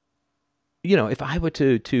I were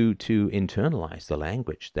to internalize the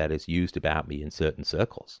language that is used about me in certain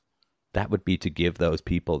circles, that would be to give those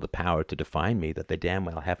people the power to define me that they damn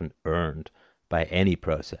well haven't earned by any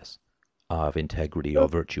process of integrity or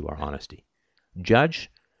virtue or honesty.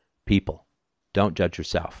 Judge people. Don't judge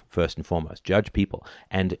yourself, first and foremost. Judge people.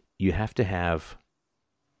 And you have to have,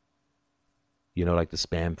 like the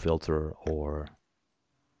spam filter or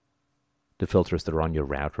the filters that are on your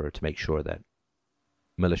router to make sure that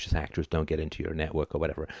malicious actors don't get into your network or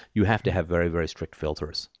whatever. You have to have very, very strict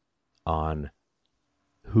filters on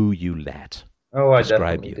who you let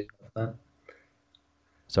describe you. Do that.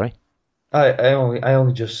 Sorry? I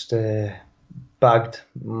only just bagged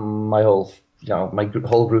my whole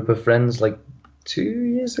whole group of friends like 2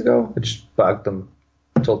 years ago. I just bagged them,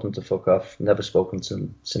 told them to fuck off. Never spoken to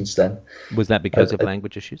them since then. Was that because of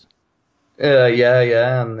language issues?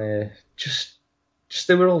 Yeah, and just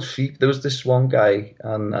they were all sheep. There was this one guy,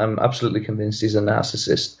 and I'm absolutely convinced he's a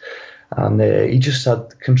narcissist, and he just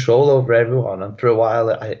had control over everyone. And for a while,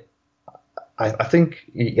 I think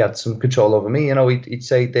he had some control over me. He'd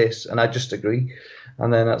say this, and I'd just agree.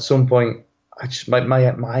 And then at some point,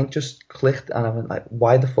 my mind just clicked, and I went like,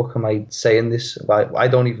 "Why the fuck am I saying this? Why I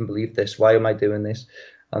don't even believe this? Why am I doing this?"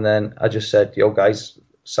 And then I just said, "Yo, guys,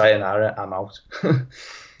 sayonara, I'm out."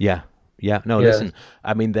 Yeah. No, Yeah. Listen.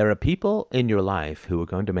 I mean, there are people in your life who are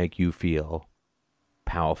going to make you feel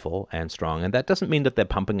powerful and strong, and that doesn't mean that they're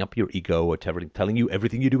pumping up your ego or telling you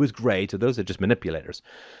everything you do is great. Or those are just manipulators.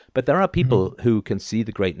 But there are people who can see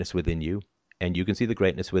the greatness within you, and you can see the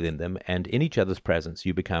greatness within them, and in each other's presence,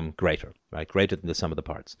 you become greater, right? Greater than the sum of the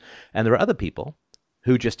parts. And there are other people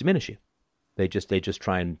who just diminish you. They just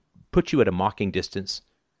try and put you at a mocking distance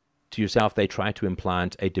to yourself. They try to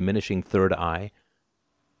implant a diminishing third eye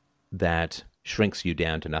that shrinks you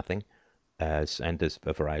down to nothing. And there's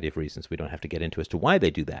a variety of reasons we don't have to get into as to why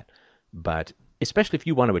they do that. But especially if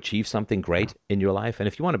you want to achieve something great in your life, and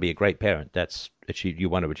if you want to be a great parent, you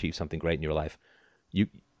want to achieve something great in your life,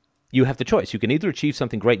 you have the choice. You can either achieve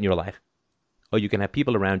something great in your life, or you can have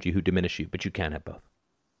people around you who diminish you, but you can't have both.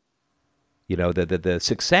 The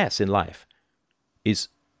success in life is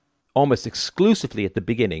almost exclusively at the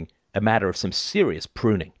beginning a matter of some serious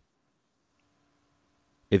pruning.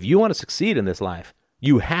 If you want to succeed in this life,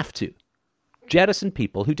 you have to jettison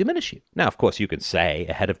people who diminish you. Now, of course, you can say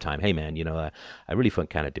ahead of time, hey, man, I really feel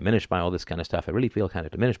kind of diminished by all this kind of stuff. I really feel kind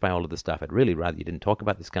of diminished by all of this stuff. I'd really rather you didn't talk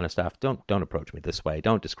about this kind of stuff. Don't approach me this way.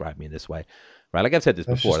 Don't describe me in this way. Right? Like I've said this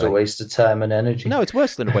That's before. Just a waste of time and energy. No, it's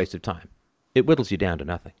worse than a waste of time. It whittles you down to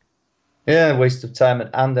nothing. Yeah, waste of time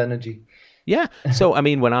and energy. Yeah. So, I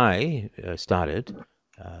mean, when I started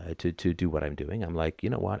to do what I'm doing, I'm like, you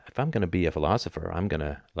know what? If I'm going to be a philosopher, if I'm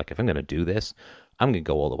going to do this, I'm going to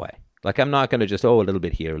go all the way. Like, I'm not going to just, a little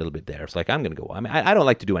bit here, a little bit there. It's like, I'm going to go. I mean, I don't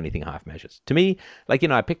like to do anything half measures. To me, like,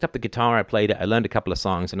 I picked up the guitar, I played it, I learned a couple of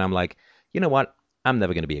songs, and I'm like, you know what? I'm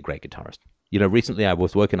never going to be a great guitarist. Recently I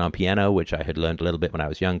was working on piano, which I had learned a little bit when I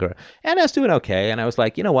was younger, and I was doing okay. And I was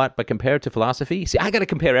like, you know what? But compared to philosophy, see, I got to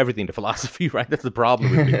compare everything to philosophy, right? That's the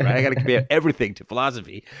problem with me, right? I got to compare everything to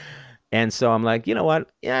philosophy. And so I'm like, you know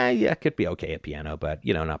what? Yeah, I could be okay at piano, but,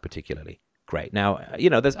 not particularly great. Now,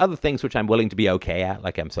 there's other things which I'm willing to be okay at,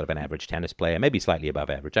 like I'm sort of an average tennis player, maybe slightly above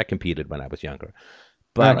average. I competed when I was younger. Oh,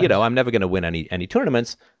 But, nice. I'm never going to win any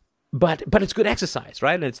tournaments. But it's good exercise,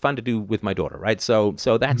 right? And it's fun to do with my daughter, right? So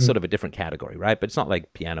that's Hmm. sort of a different category, right? But it's not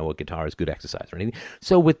like piano or guitar is good exercise or anything.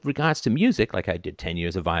 So with regards to music, like I did 10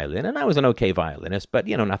 years of violin, and I was an okay violinist, but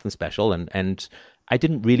nothing special. And I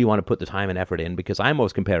didn't really want to put the time and effort in because I'm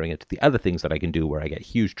always comparing it to the other things that I can do where I get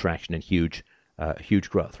huge traction and huge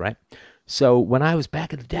growth, right? So when I was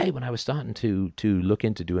back in the day, when I was starting to look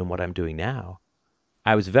into doing what I'm doing now,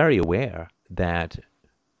 I was very aware that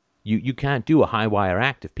you can't do a high wire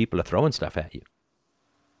act if people are throwing stuff at you.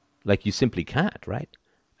 Like you simply can't, right?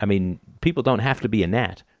 I mean, people don't have to be a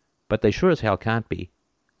gnat, but they sure as hell can't be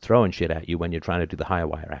throwing shit at you when you're trying to do the high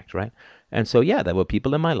wire act, right? And so yeah, there were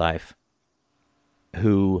people in my life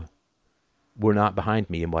who were not behind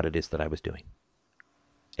me in what it is that I was doing.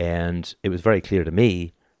 And it was very clear to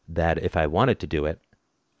me that if I wanted to do it,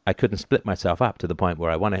 I couldn't split myself up to the point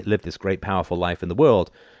where I want to live this great, powerful life in the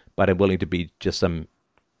world, but I'm willing to be just some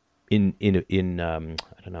in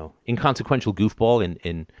I don't know, inconsequential goofball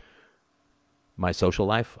in my social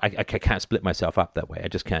life. I can't split myself up that way. I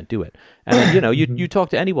just can't do it. And you Hmm. talk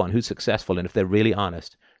to anyone who's successful, and if they're really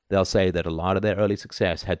honest, they'll say that a lot of their early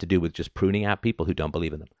success had to do with just pruning out people who don't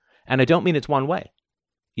believe in them. And I don't mean it's one way.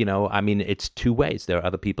 I mean it's two ways. There are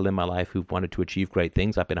other people in my life who've wanted to achieve great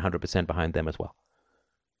things. I've been 100% behind them as well.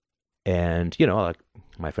 And like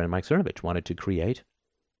my friend Mike Cernovich wanted to create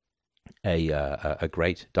a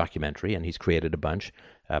great documentary, and he's created a bunch.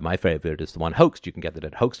 My favorite is the one Hoaxed. You can get it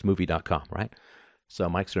at hoaxedmovie.com, right? So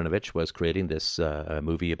Mike Cernovich was creating this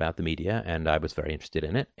movie about the media, and I was very interested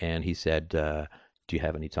in it. And he said, "Do you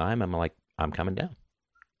have any time?" I'm like, "I'm coming down."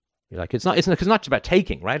 You're like, it's not just about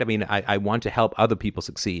taking, right? I mean, I want to help other people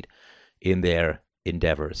succeed in their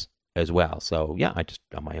endeavors as well. So yeah, I just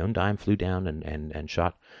on my own dime flew down and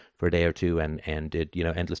shot for a day or two and did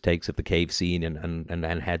endless takes of the cave scene and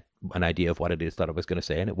had an idea of what it is that I was going to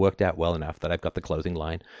say, and it worked out well enough that I've got the closing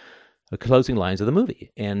lines of the movie,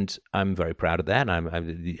 and I'm very proud of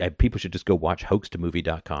that. People should just go watch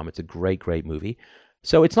hoaxedmovie.com. It's a great movie.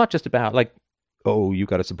 So it's not just about like, oh, you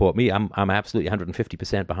got to support me. I'm absolutely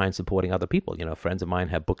 150% behind supporting other people. Friends of mine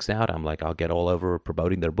have books out. I'm like, I'll get all over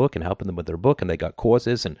promoting their book and helping them with their book, and they got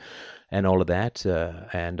courses and all of that,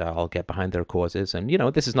 and I'll get behind their causes. And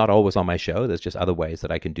this is not always on my show. There's just other ways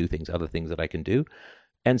that I can do things, other things that I can do,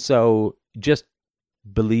 and so just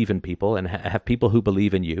believe in people and have people who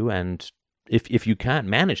believe in you. And if you can't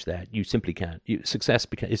manage that, you simply can't. Success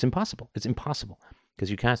is impossible. It's impossible because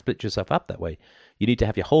you can't split yourself up that way. You need to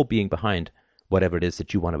have your whole being behind whatever it is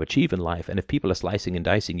that you want to achieve in life. And if people are slicing and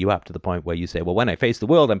dicing you up to the point where you say, well, when I face the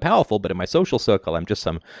world, I'm powerful, but in my social circle, I'm just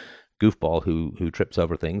some goofball who trips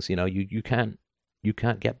over things. You can't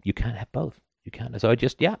have both. You can't. So I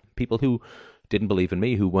just people who didn't believe in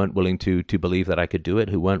me, who weren't willing to believe that I could do it,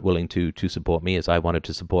 who weren't willing to support me as I wanted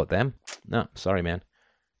to support them. No, sorry, man.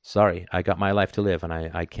 Sorry, I got my life to live, and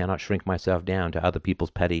I cannot shrink myself down to other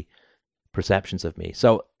people's petty perceptions of me.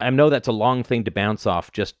 So I know that's a long thing to bounce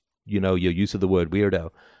off, just, your use of the word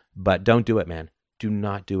weirdo, but don't do it, man. Do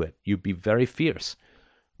not do it. You'd be very fierce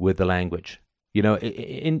with the language.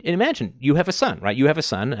 Imagine you have a son, right? You have a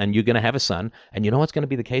son, and you're going to have a son, and you know what's going to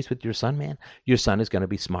be the case with your son, man? Your son is going to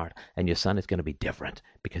be smart, and your son is going to be different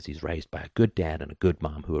because he's raised by a good dad and a good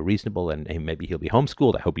mom who are reasonable, and maybe he'll be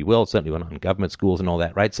homeschooled. I hope he will. Certainly not in government schools and all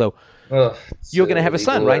that, right? So Oh, it's you're going to have a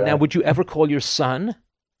son, illegal right? right Now, now. would you ever call your son,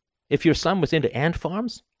 if your son was into ant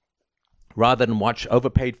farms, rather than watch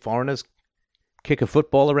overpaid foreigners kick a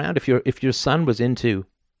football around? If your son was into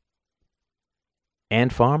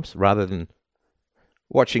ant farms rather than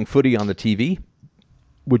watching footy on the TV,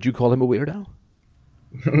 would you call him a weirdo?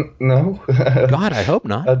 No, God, I hope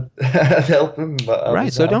not. I'd help him, but I Right.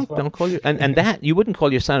 was So hands don't on. don't call your and that you wouldn't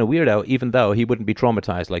call your son a weirdo, even though he wouldn't be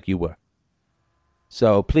traumatized like you were.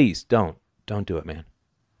 So please don't do it, man.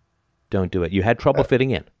 Don't do it. You had trouble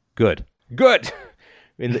fitting in. Good. Good.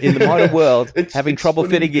 In the modern world, having It's trouble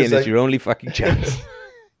funny fitting because in is I your only fucking chance.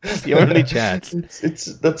 It's the only chance.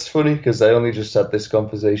 it's that's funny because I only just had this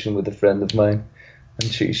conversation with a friend of mine,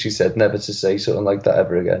 and she said never to say something like that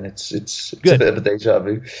ever again. It's a Good. bit of a deja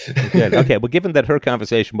vu. Good. Okay. Well, given that her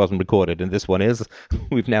conversation wasn't recorded and this one is,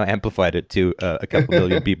 we've now amplified it to a couple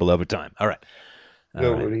million people over time. All right. All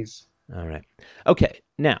No right. worries. All right. Okay.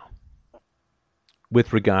 Now,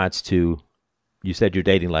 with regards to You said your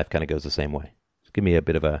dating life kind of goes the same way. Just give me a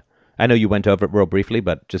bit of a. I know you went over it real briefly,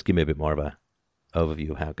 but just give me a bit more of a overview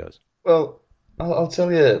of how it goes. Well, I'll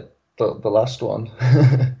tell you the last one.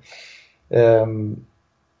 um,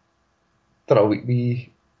 don't know.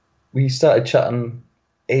 We started chatting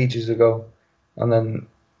ages ago, and then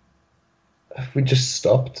we just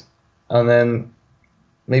stopped, and then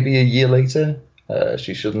maybe a year later,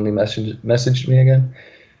 she suddenly messaged me again,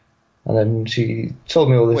 and then she told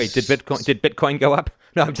me all Wait, this. Did Bitcoin go up?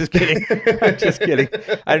 No, I'm just kidding. I'm just kidding.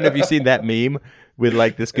 I don't know if you've seen that meme with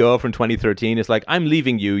like this girl from 2013. It's like, I'm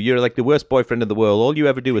leaving you. You're like the worst boyfriend in the world. All you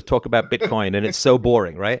ever do is talk about Bitcoin, and it's so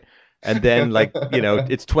boring, right? And then like,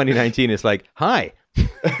 it's 2019. It's like, hi. Yeah,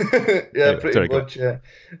 Anyway, pretty sorry, go. much. Yeah,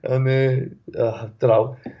 and I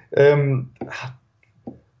don't know.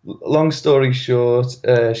 Long story short,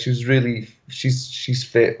 she's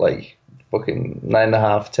fit like fucking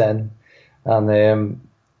 9.5, 10, and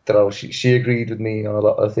don't know, she agreed with me on a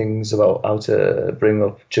lot of things about how to bring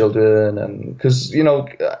up children, and because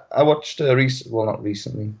I watched well, not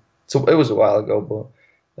recently, so it was a while ago,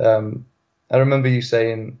 but I remember you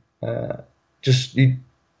saying just you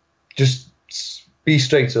just be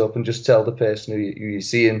straight up and just tell the person who you're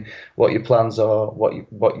seeing what your plans are, what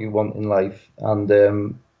you want in life,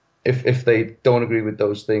 and if they don't agree with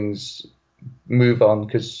those things, move on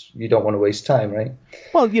because you don't want to waste time, right?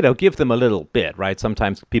 Well, give them a little bit, right?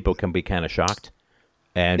 Sometimes people can be kind of shocked.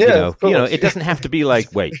 And Yeah, of course. it doesn't have to be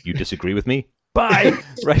like, wait, you disagree with me? Bye,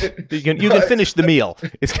 right? You can finish the meal.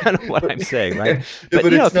 It's kind of what I'm saying, right? Yeah, But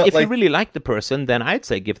but it's not if you like really like the person, then I'd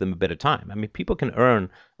say give them a bit of time. I mean, people can earn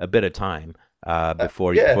a bit of time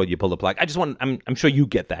before yeah. before you pull the plug. I'm sure you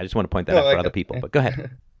get that. I just want to point that No, out for other people. But go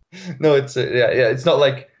ahead. no, it's yeah. It's not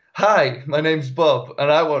like, hi, my name's Bob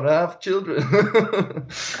and I want to have children.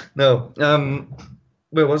 No.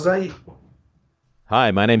 Where was I?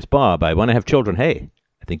 Hi, my name's Bob. I want to have children. Hey,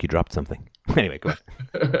 I think you dropped something. Anyway, go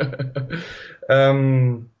ahead.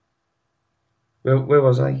 Where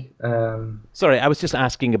was I? Sorry, I was just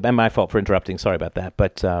asking. My fault for interrupting. Sorry about that.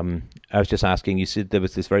 But I was just asking. You said there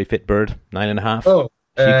was this very fit bird, 9.5. Oh,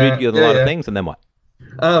 She agreed with you on a lot of yeah. things, and then what?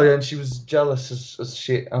 Oh, yeah, and she was jealous as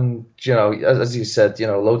shit, and as you said,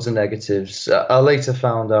 loads of negatives. I later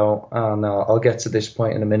found out, and I'll get to this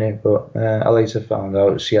point in a minute, but I later found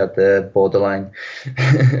out she had the borderline.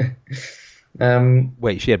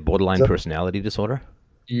 Wait, she had borderline So, personality disorder?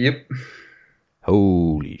 yep,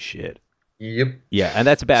 Holy shit. yep. Yeah, and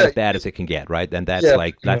that's about Yeah, as bad as it can get, right? And yeah, that's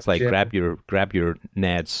pretty much, like yeah. grab your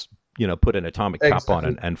nads, put an atomic top on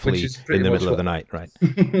Exactly, and which flee is in pretty the much middle of the what. night, right?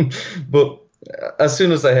 But as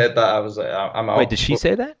soon as I heard that, I was like, I'm Wait, did out. she But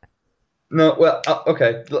say that? no, well,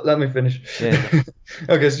 okay, let me finish. Yeah, yeah.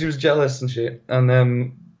 Okay, so she was jealous and shit, and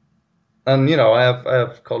I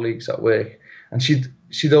have colleagues at work, and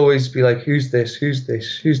she'd always be like, "Who's this? Who's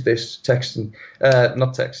this? Who's this?" Texting,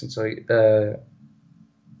 not texting, sorry.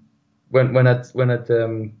 When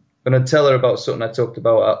I'd tell her about something I talked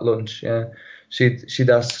about at lunch, yeah, she'd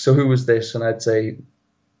ask, "So who was this?" And I'd say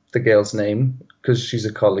the girl's name because she's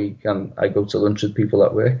a colleague, and I go to lunch with people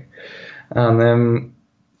at work, and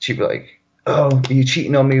she'd be like, "Oh, are you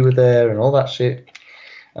cheating on me with her?" and all that shit.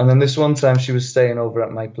 And then this one time she was staying over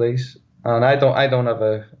at my place, and I don't have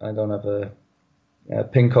a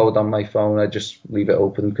pin code on my phone. I just leave it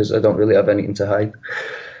open because I don't really have anything to hide.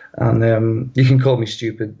 And you can call me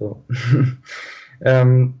stupid, but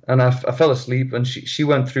and I fell asleep, and she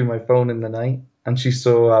went through my phone in the night, and she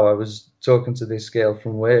saw how I was talking to this girl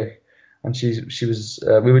from work, and she was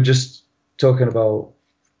we were just talking about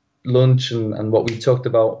lunch and what we talked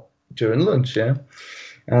about during lunch, yeah.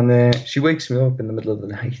 And she wakes me up in the middle of the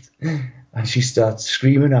night, and she starts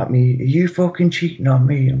screaming at me, "Are you fucking cheating on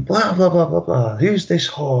me?" and blah blah blah blah blah. "Who's this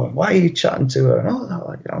whore? Why are you chatting to her?" and all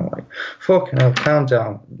that. I'm like, "Fucking hell, calm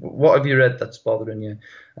down. What have you read that's bothering you?"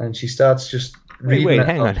 And she starts just reading Wait, it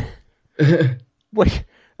hang out. on. Wait,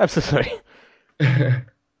 I'm so sorry.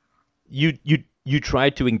 You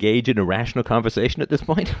tried to engage in a rational conversation at this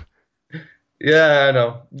point? Yeah, I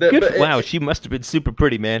know. Good. Wow, she must have been super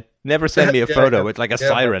pretty, man. Never send me a Yeah, photo. It's like a yeah,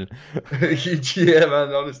 man. siren. Yeah,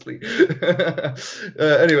 man. Honestly.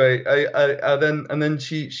 Anyway, and then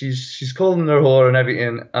she's calling her whore and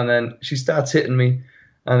everything, and then she starts hitting me,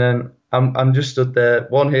 and then I'm just stood there.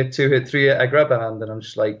 One hit, two hit, three hit. I grab her hand, and I'm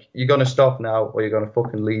just like, "You're gonna stop now, or you're gonna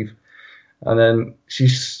fucking leave." And then she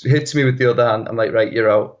hits me with the other hand. I'm like, "Right,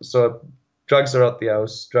 you're out." So I drags her out the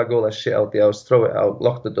house, drag all that shit out the house, throw it out,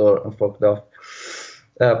 lock the door, and fucked off.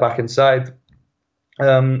 Back inside.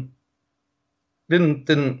 Um,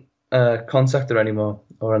 didn't contact her anymore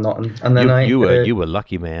or nothing. And then You were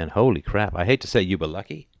lucky, man. Holy crap! I hate to say you were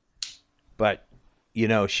lucky, but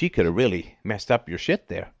she could have really messed up your shit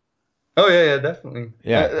there. Oh yeah, definitely.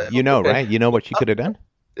 Yeah, Okay. right? You know what she could have done?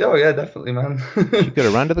 Oh yeah, definitely, man. She could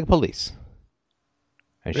have run to the police.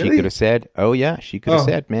 And she could have Really? said, oh, yeah, she could have Oh,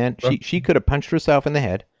 said, man, well, she could have punched herself in the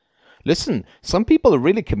head. Listen, some people are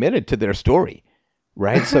really committed to their story,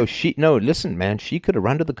 right? So no, listen, man, she could have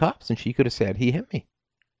run to the cops and she could have said, he hit me.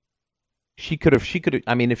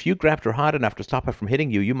 I mean, if you grabbed her hard enough to stop her from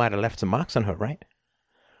hitting you, you might have left some marks on her, right?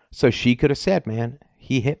 So she could have said, man,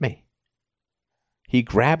 he hit me. He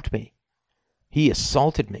grabbed me. He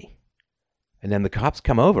assaulted me. And then the cops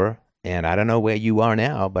come over, and I don't know where you are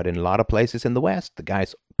now, but in a lot of places in the West, the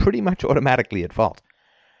guy's pretty much automatically at fault.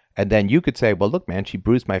 And then you could say, well, look, man, she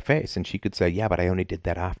bruised my face. And she could say, yeah, but I only did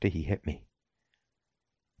that after he hit me.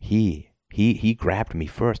 He grabbed me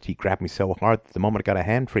first. He grabbed me so hard that the moment I got a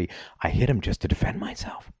hand free, I hit him just to defend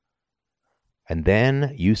myself. And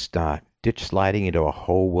then you start ditch sliding into a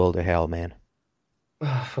whole world of hell, man.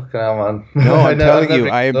 oh, fucking hell, man. No, I'm I've telling never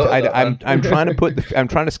you, even thought of that, I'm trying to man. I'm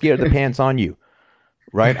trying to scare the pants on you,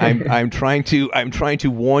 right? I'm trying to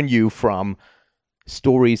warn you from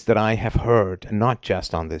stories that I have heard, and not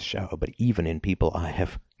just on this show, but even in people I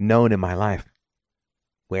have known in my life,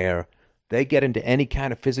 where they get into any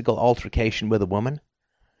kind of physical altercation with a woman,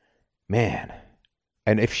 man.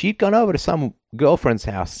 And if she'd gone over to some girlfriend's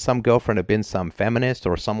house, some girlfriend had been some feminist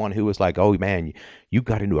or someone who was like, oh man, you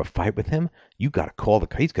got into a fight with him, you got to call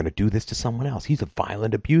he's going to do this to someone else. He's a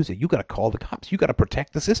violent abuser. You got to call the cops. You got to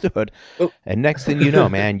protect the sisterhood. Oh. And next thing you know,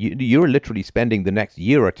 man, you're literally spending the next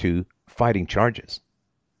year or two fighting charges,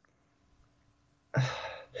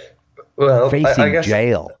 Well, facing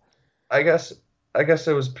jail. I guess, I guess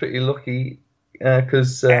I was pretty lucky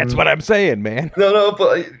because That's what I'm saying, man. no,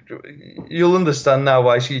 but you'll understand now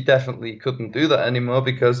why she definitely couldn't do that anymore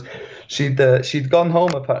because she'd gone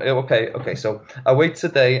home. Okay. So I wait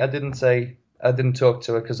today. I didn't talk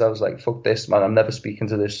to her because I was like, fuck this, man. I'm never speaking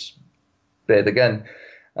to this bird again.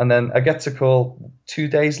 And then I get a call 2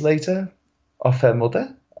 days later off her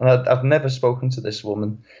mother, and I've never spoken to this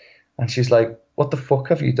woman. And she's like, "What the fuck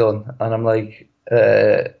have you done?" And I'm like,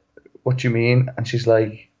 "What do you mean?" And she's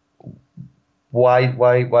like, why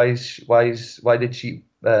did she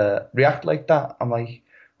react like that? I'm like,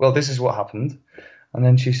 well, this is what happened. And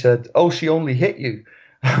then she said, oh, she only hit you.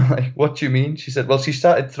 I'm like, what do you mean? She said, well, she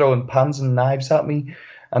started throwing pans and knives at me,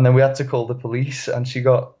 and then we had to call the police, and she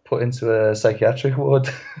got put into a psychiatric ward.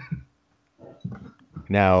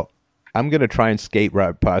 Now, I'm going to try and skate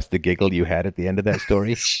right past the giggle you had at the end of that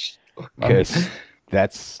story, because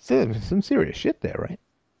that's some serious shit there, right?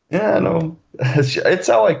 Yeah, no, it's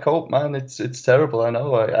how I cope, man. It's terrible. I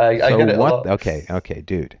know. I So get it a what? lot. Okay,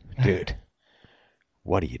 dude,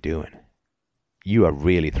 what are you doing? You are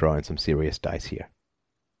really throwing some serious dice here.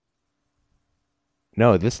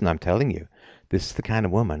 No, listen, I'm telling you, this is the kind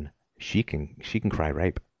of woman she can cry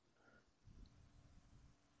rape.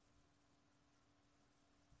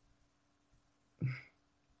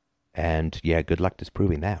 And yeah, good luck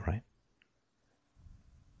disproving that, right?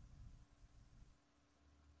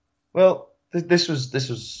 Well, this was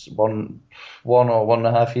one or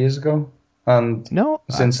 1.5 years ago, and No,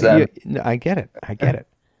 since then, no, I get it. I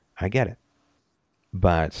get it.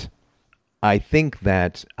 But I think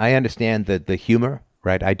that I understand the humor,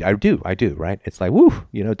 right? I do, right? It's like, woo,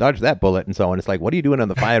 dodge that bullet and so on. It's like, what are you doing on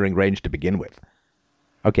the firing range to begin with?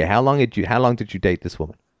 Okay, how long did you date this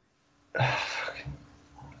woman?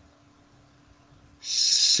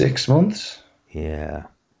 6 months, Yeah.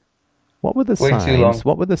 What were the way too signs? long.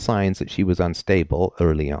 What were the signs that she was unstable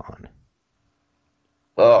early on?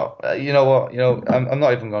 Oh, you know what? I'm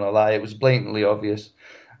not even gonna lie. It was blatantly obvious,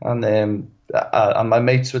 and and my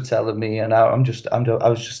mates were telling me, and I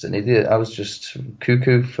was just an idiot. I was just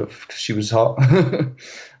cuckoo because she was hot.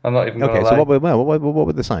 I'm not even gonna Okay, so lie. what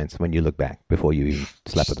were the signs when you look back before you even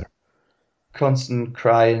slept with her? Constant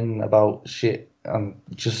crying about shit and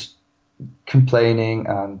just complaining,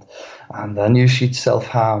 and I knew she'd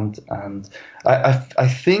self-harmed, and I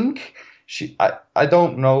think I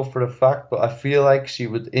don't know for a fact, but I feel like she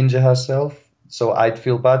would injure herself so I'd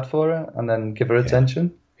feel bad for her and then give her Yeah,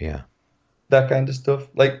 attention, yeah. that kind of stuff.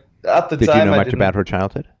 Like at the Did you time know I much didn't. about her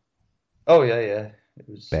childhood? Oh yeah, it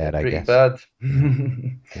was Bad, I pretty guess. bad.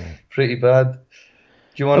 Yeah. Pretty bad.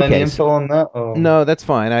 Do you want any Okay, info on that? Or no, that's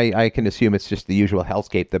fine. I can assume it's just the usual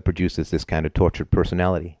hellscape that produces this kind of tortured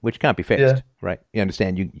personality, which can't be yeah, fixed, right? You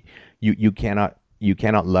understand? You cannot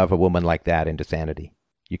love a woman like that into sanity.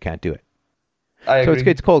 You can't do it. I So it's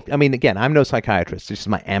agree. it's called. I mean, again, I'm no psychiatrist. This is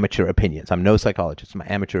my amateur opinions. I'm no psychologist. My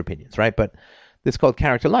amateur opinions, right? But this is called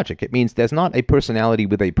character logic. It means there's not a personality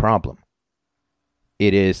with a problem.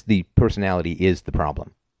 It is the personality is the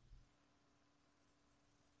problem.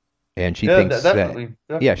 And she Yeah, thinks that, definitely,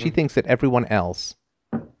 yeah, she definitely. thinks that everyone else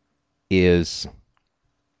is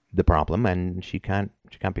the problem, and she can't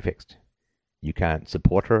be fixed. You can't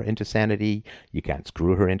support her into sanity. You can't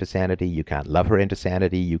screw her into sanity. You can't love her into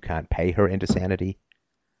sanity. You can't pay her into sanity.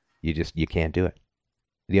 You can't do it.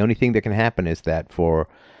 The only thing that can happen is that for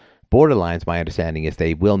borderlines, my understanding is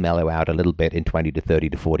they will mellow out a little bit in 20 to 30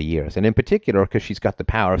 to 40 years. And in particular, because she's got the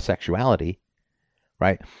power of sexuality,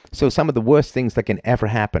 right? So some of the worst things that can ever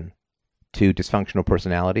happen to dysfunctional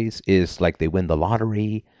personalities is like they win the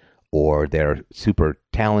lottery, or they're super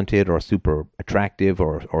talented or super attractive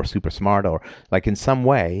or super smart, or like in some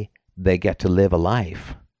way they get to live a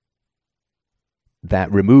life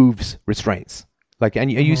that removes restraints. Like,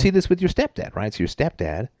 and you see Hmm. this with your stepdad, right? So your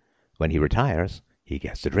stepdad, when he retires, he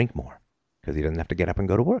gets to drink more because he doesn't have to get up and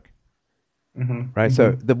go to work, Hmm. right? Hmm.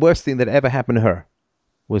 So the worst thing that ever happened to her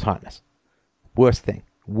was hotness. Worst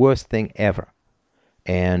thing ever.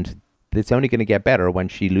 And it's only going to get better when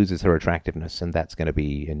she loses her attractiveness, and that's going to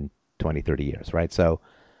be in 20, 30 years, right? So,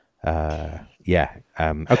 yeah.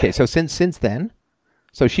 Okay, so since then,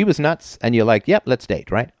 so she was nuts, and you're like, yep, let's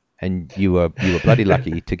date, right? And you were bloody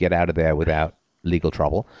lucky to get out of there without legal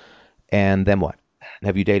trouble. And then what?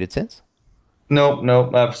 Have you dated since? No,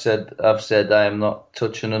 no, I've said I am not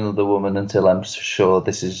touching another woman until I'm sure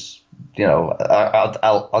this is,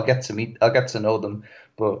 I'll I'll get to know them,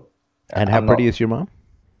 but And how I'm pretty not. is your mom?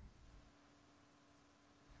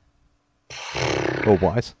 Or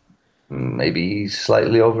was? Maybe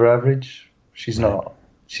slightly over average. She's Right. not.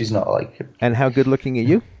 She's not like And how good looking are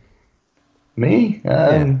you? me.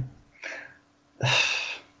 Yeah.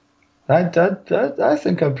 I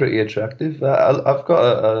think I'm pretty attractive. I've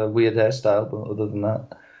got a weird hairstyle, but other than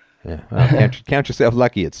Yeah. Well, that, count yourself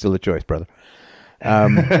lucky. It's still a choice, brother.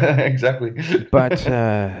 Um, exactly. But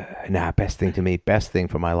nah, best thing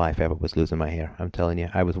for my life ever was losing my hair. I'm telling you,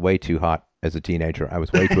 I was way too hot as a teenager. I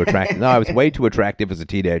was way too attractive. No, I was way too attractive as a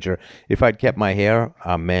teenager. If I'd kept my hair,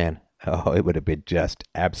 oh man, oh, it would have been just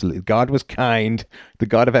absolutely. God was kind. The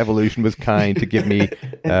God of evolution was kind to give me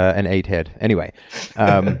an 8 head. Anyway,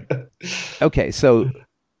 um, okay,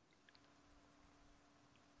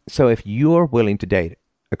 so if you're willing to date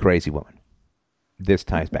a crazy woman, this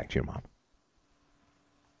ties back to your mom.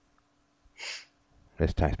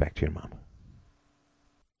 This ties back to your mom.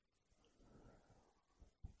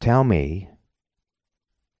 Tell me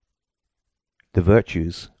the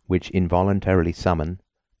virtues which involuntarily summon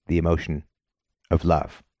the emotion of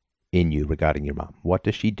love in you regarding your mom. What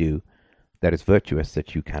does she do that is virtuous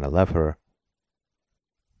that you kind of love her?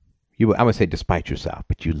 I would say despite yourself,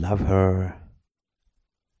 but you love her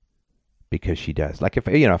because she does. Like if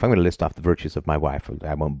if I'm going to list off the virtues of my wife,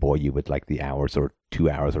 I won't bore you with like the hours or 2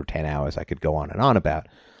 hours or 10 hours. I could go on and on about.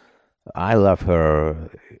 I love her.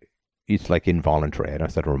 It's like involuntary. I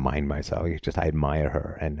don't have to remind myself. It's just I admire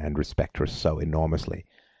her and respect her so enormously.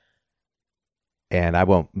 And I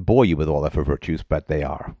won't bore you with all of her virtues, but they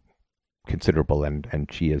are considerable, and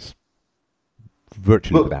she is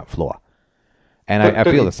virtually But without flaw. And I, but I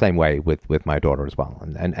don't feel the you? same way with my daughter as well.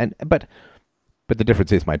 And but the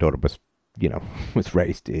difference is my daughter was was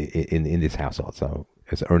raised in this household, so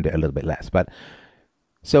has earned it a little bit less. But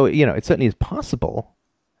so it certainly is possible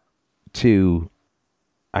to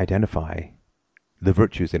identify the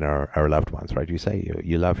virtues in our loved ones, right? You say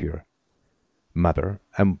you love your mother,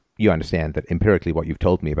 and you understand that empirically what you've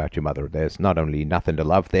told me about your mother, there's not only nothing to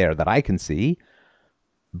love there that I can see,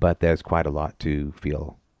 but there's quite a lot to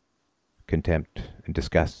feel contempt and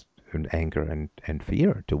disgust and anger and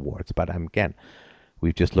fear towards. But again,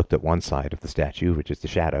 we've just looked at one side of the statue, which is the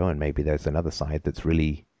shadow, and maybe there's another side that's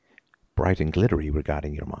really bright and glittery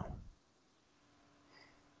regarding your mom.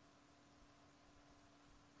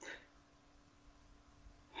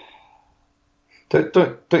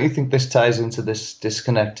 Don't you think this ties into this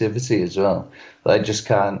disconnectivity as well?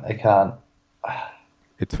 That I can't.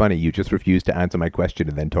 It's funny, you just refused to answer my question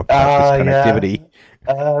and then talked about Ah, yeah. disconnectivity.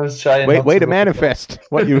 I was trying Wait, not way to to rub a bone. manifest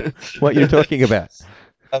what you're talking about.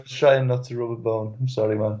 I was trying not to rub a bone. I'm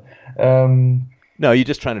sorry, man. Um, No, you're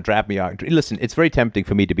just trying to drag me out. Listen, it's very tempting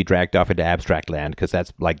for me to be dragged off into abstract land because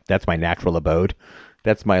that's my natural abode.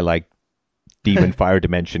 That's my like demon fire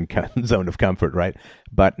dimension zone of comfort, right?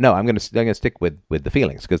 But no, I'm gonna stick with the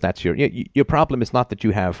feelings because that's your problem is not that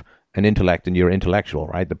you have an intellect and you're intellectual,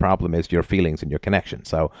 right? The problem is your feelings and your connection.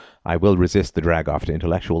 So I will resist the drag off to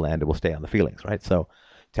intellectual land and will stay on the feelings, right? So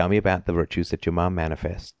tell me about the virtues that your mom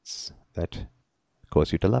manifests that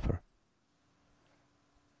cause you to love her.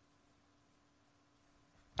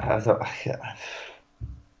 I don't,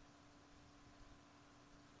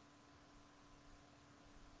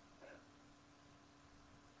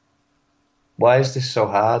 Why is this so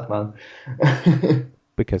hard, man?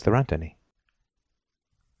 Because there aren't any.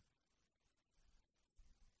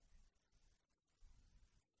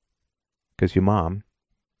 Because your mom,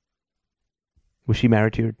 was she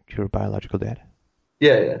married to your biological dad?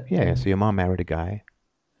 Yeah, yeah, Yeah, so your mom married a guy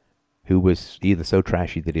who was either so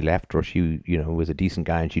trashy that he left, or she, was a decent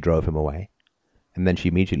guy and she drove him away. And then she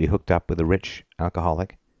immediately hooked up with a rich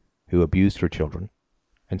alcoholic who abused her children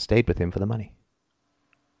and stayed with him for the money.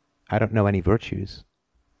 I don't know any virtues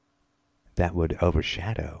that would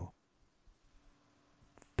overshadow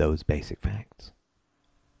those basic facts.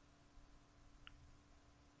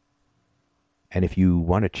 And if you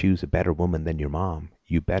want to choose a better woman than your mom,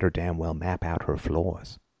 you better damn well map out her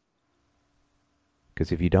flaws.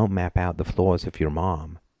 Because if you don't map out the flaws of your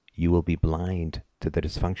mom, you will be blind to the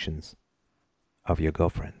dysfunctions of your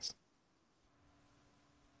girlfriends.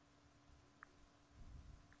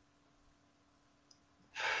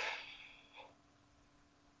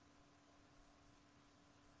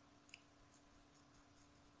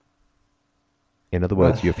 In other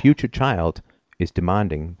words, your future child is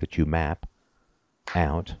demanding that you map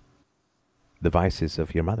out the vices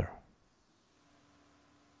of your mother.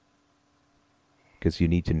 Because you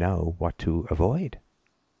need to know what to avoid.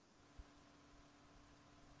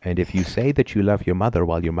 And if you say that you love your mother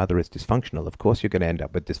while your mother is dysfunctional, of course you're going to end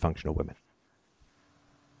up with dysfunctional women.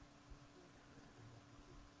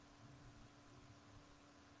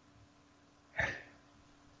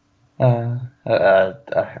 I'm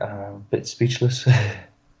a bit speechless.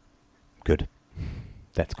 Good.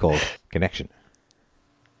 That's called connection.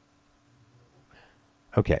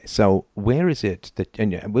 Okay, so where is it that,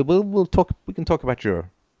 and we'll talk. We can talk about your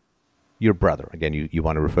brother again. You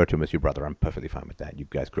want to refer to him as your brother? I'm perfectly fine with that. You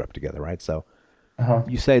guys grew up together, right? So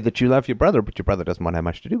you say that you love your brother, but your brother doesn't want to have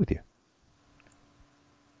much to do with you.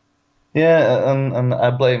 Yeah, and I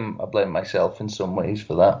blame myself in some ways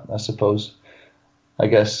for that, I suppose. I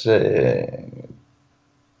guess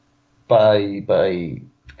by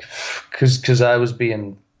because I was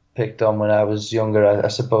being picked on when I was younger. I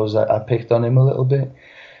suppose I picked on him a little bit,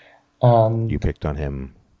 and You picked on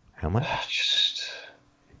him how much? just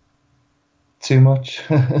too much.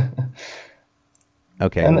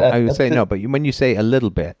 Okay, And I would a say no, bit, but when you say a little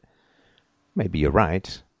bit, maybe you're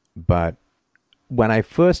right. But when I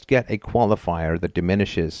first get a qualifier that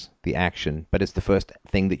diminishes the action, but it's the first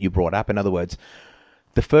thing that you brought up, in other words,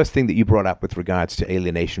 the first thing that you brought up with regards to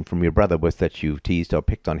alienation from your brother was that you teased or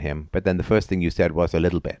picked on him, but then the first thing you said was a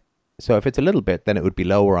little bit. So if it's a little bit, then it would be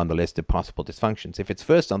lower on the list of possible dysfunctions. If it's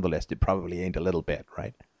first on the list, it probably ain't a little bit,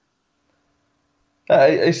 right?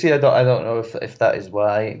 I see. I don't know if that is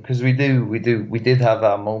why, because we did have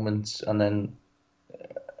our moments, and then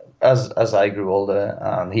as I grew older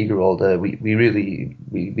and he grew older, we really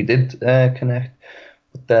we did connect.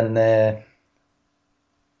 But then I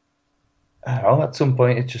don't know, at some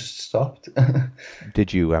point it just stopped.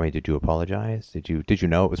 Did you apologize? Did you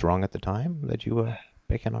know it was wrong at the time that you were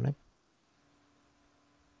picking on him?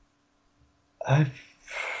 I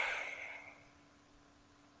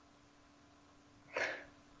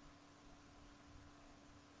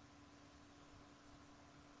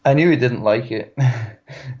I knew he didn't like it.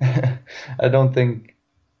 I don't think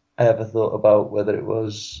I ever thought about whether it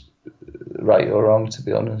was right or wrong, to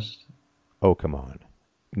be honest. Oh, come on.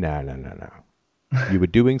 No, no, no, no. You were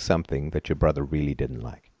doing something that your brother really didn't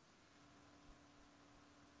like.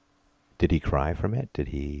 Did he cry from it? Did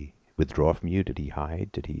he withdraw from you? Did he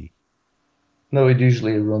hide? Did he? No, he'd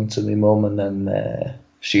usually run to my mum and then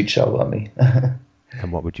she'd shout at me.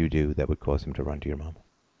 And what would you do that would cause him to run to your mom?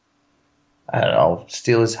 I don't know,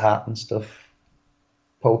 steal his hat and stuff,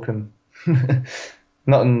 poke him.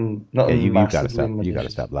 Nothing, Yeah, nothing you gotta massively stop. You gotta malicious.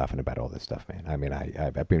 stop laughing about all this stuff, man. I mean,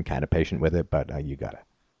 I've been kind of patient with it, but you gotta,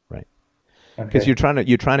 right? Because Okay.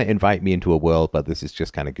 you're trying to invite me into a world, but this is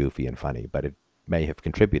just kind of goofy and funny. But it may have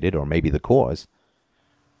contributed, or maybe the cause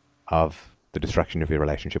of the destruction of your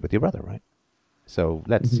relationship with your brother, right? So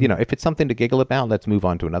let's, Hmm. if it's something to giggle about, let's move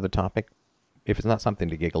on to another topic. If it's not something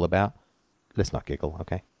to giggle about, let's not giggle,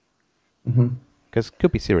 okay? Hmm. Because it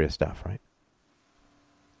could be serious stuff, right?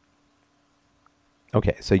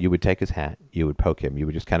 Okay, so you would take his hat, you would poke him, you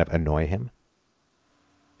would just kind of annoy him.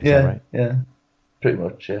 Is that Yeah, right? yeah, pretty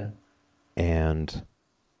much, yeah. And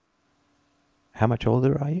how much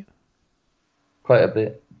older are you? Quite a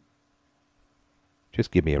bit.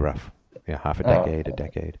 Just give me a rough, half a Oh, decade, a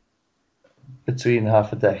decade. between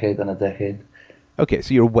half a decade and a decade. Okay,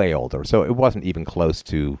 so you're way older, so it wasn't even close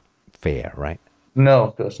to fair, right? No,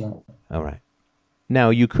 of course not. All right. Now,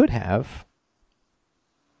 you could have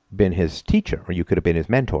been his teacher, or you could have been his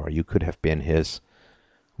mentor, you could have been his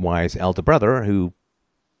wise elder brother who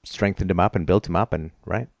strengthened him up and built him up, and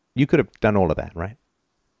right? You could have done all of that, right?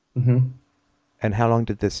 Hmm. And how long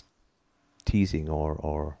did this teasing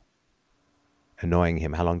or annoying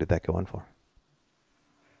him, how long did that go on for?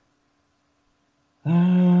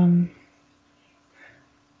 Um,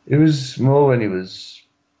 it was more when he was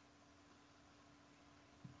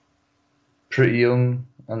pretty young,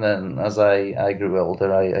 and then as I grew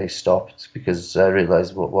older, I stopped because I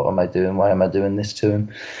realized what am I doing? Why am I doing this to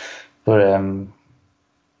him? But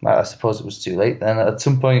I suppose it was too late then. At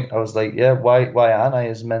some point, I was like, yeah, why aren't I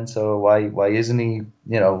his mentor? Why isn't he,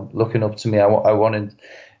 looking up to me? I wanted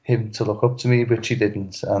him to look up to me, but he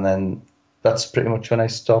didn't. And then that's pretty much when I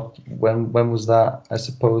stopped. When was that? I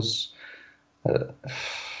suppose uh,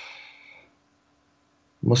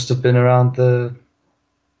 must have been around the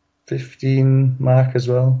 15 mark as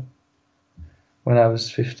well. When I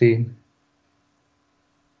was 15.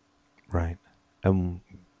 Right.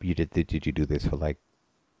 Did you do this for like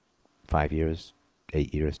 5 years,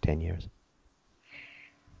 8 years, 10 years?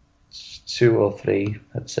 2 or 3,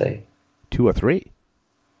 I'd say. 2 or 3?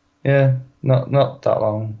 Yeah, not that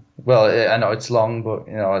long. Well, I know it's long, but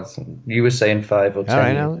you were saying 5 or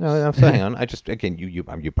 10 years. No. So hang on. I just again, you're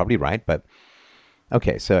probably right, but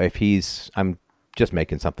okay. So if I'm just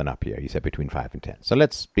making something up here. You said between 5 and 10. So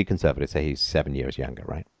let's be conservative. Say he's 7 years younger,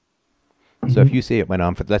 right? So if Hmm. you see it went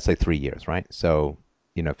on for let's say 3 years, right? So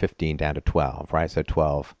 15 down to 12, right? So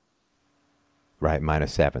 12, right,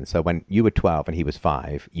 minus 7. So when you were 12 and he was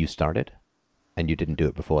 5, you started, and you didn't do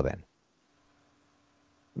it before then.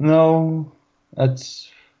 No,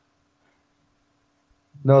 it's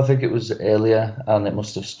no. I think it was earlier, and it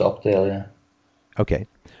must have stopped earlier. Okay.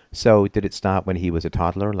 So did it start when he was a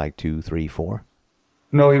toddler, like 2, 3, 4?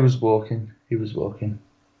 No, he was walking. He was walking.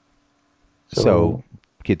 So So,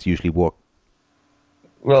 kids usually walk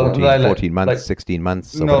well, 14, like, 14 months, like 16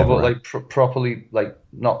 months, or no, whatever, but right? like properly, like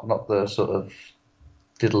not the sort of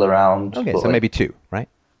diddle around, Okay, but so like maybe 2, right?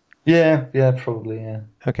 yeah, probably yeah.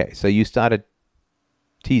 Okay, so you started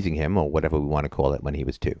teasing him, or whatever we want to call it, when he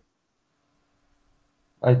was 2.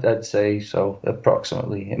 I'd say so,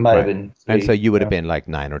 approximately. It might have Right. been And so 3. you would have been like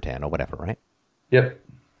 9 or 10 or whatever, right? Yep.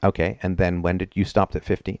 Okay, and then when did you stop at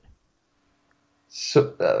 15?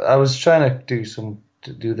 So I was trying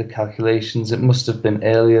to do the calculations. It must have been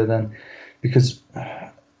earlier then, because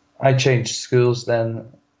I changed schools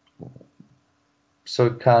then, so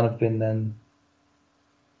it can't have been then.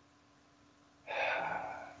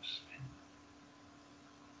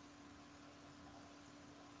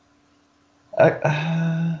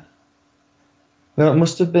 No, it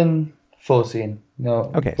must have been 14.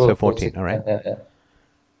 No, Okay, so 14, 14. all right. Yeah.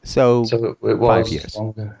 So So it 5 was years.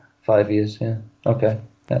 longer. 5 years. Yeah. Okay.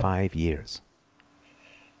 Yeah. 5 years.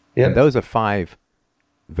 And Yep. those are 5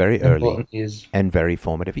 very early Important years. and very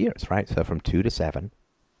formative years, right? So from 2 to 7,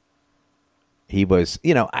 he was,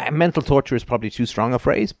 mental torture is probably too strong a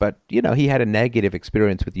phrase, but, he had a negative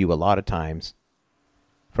experience with you a lot of times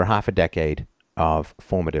for half a decade of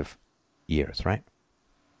formative years, right?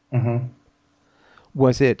 Hmm.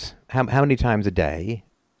 Was it, how many times a day,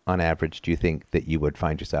 on average, do you think that you would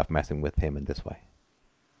find yourself messing with him in this way?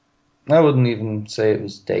 I wouldn't even say it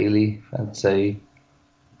was daily. I'd say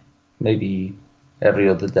maybe every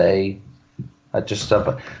other day. I'd just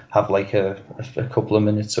have like a couple of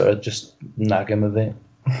minutes where I'd just nag him a bit.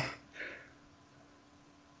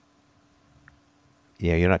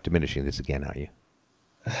 Yeah, you're not diminishing this again, are you?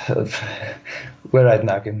 Where I'd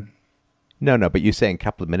nag him. No, but you're saying a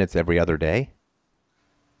couple of minutes every other day?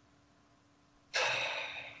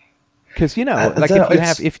 Because I like don't know. if you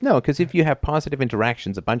have if no, because if you have positive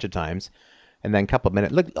interactions a bunch of times, and then a couple of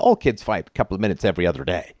minutes, look, all kids fight a couple of minutes every other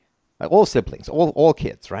day, like all siblings, all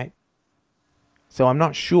kids, right? So I'm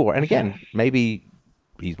not sure. And Yeah. again, maybe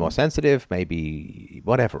he's more sensitive, maybe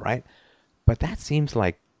whatever, right? But that seems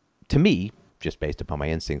like, to me, just based upon my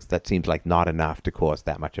instincts, that seems like not enough to cause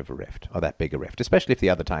that much of a rift or that big a rift, especially if the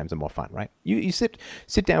other times are more fun, right? You sit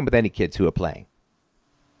down with any kids who are playing,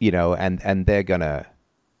 and they're gonna,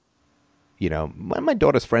 when my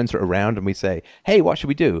daughter's friends are around and we say, hey, what should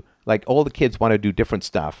we do? Like all the kids want to do different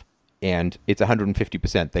stuff, and it's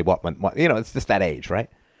 150%. They want, it's just that age, right?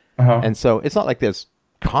 Uh-huh. And so it's not like there's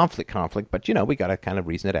conflict, but we got to kind of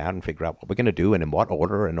reason it out and figure out what we're going to do and in what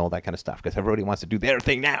order and all that kind of stuff because everybody wants to do their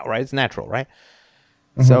thing now, right? It's natural, right?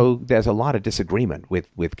 Hmm. So there's a lot of disagreement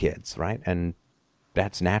with kids, right? And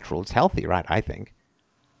that's natural. It's healthy, right? I think.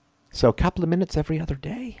 So a couple of minutes every other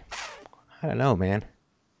day. I don't know, man.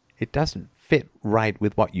 It doesn't fit right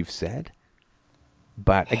with what you've said.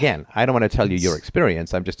 But again, I don't want to tell you your It's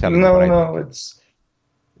experience. I'm just telling you what no, I no. think.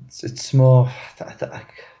 It's more.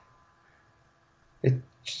 It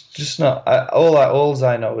just not. All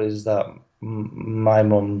I know is that my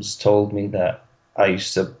mum's told me that I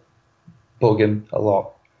used to bug him a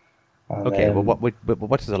lot, and Okay, well,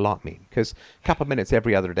 what does a lot mean? Because a couple of minutes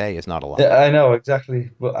every other day is not a lot. yeah, I know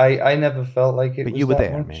exactly, but I never felt like it But you was were that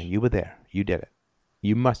there, man. much. You were there. You did it.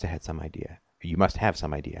 You must have had some idea. You must have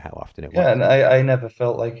some idea how often it Yeah, was. and I never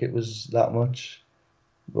felt like it was that much,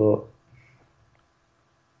 but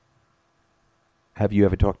Have you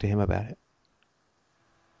ever talked to him about it?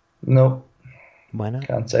 no, Why not?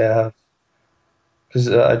 can't say I have, because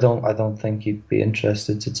I don't think he'd be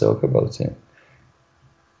interested to talk about it.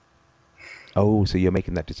 Oh, so you're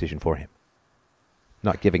making that decision for him,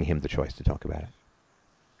 not giving him the choice to talk about it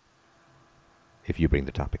if you bring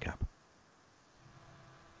the topic up.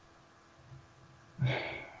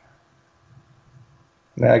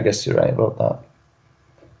 Yeah, I guess you're right about that.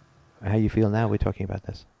 How you feel now we're talking about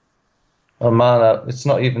this? Oh man, it's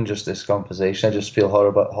not even just this conversation. I just feel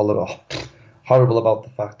horrible about the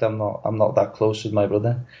fact I'm not that close with my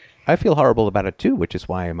brother. I feel horrible about it too, which is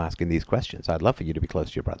why I'm asking these questions. I'd love for you to be close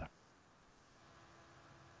to your brother.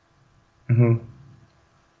 Hmm.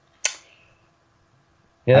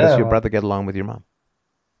 How does Yeah, your man. brother get along with your mom?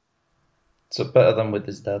 So better than with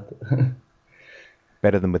his dad.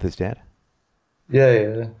 Better than with his dad?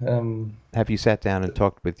 Yeah, yeah. Have you sat down and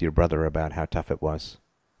talked with your brother about how tough it was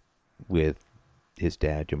with his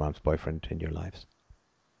dad, your mom's boyfriend, in your lives?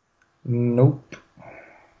 Nope.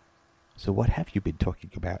 So what have you been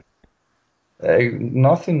talking about?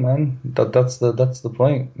 Nothing, man. That's the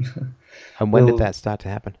point. And when did We'll that start to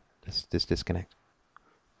happen? This disconnect.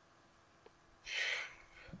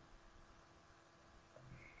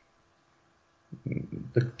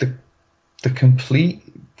 the, the the complete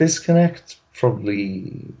disconnect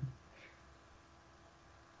probably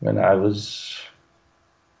when I was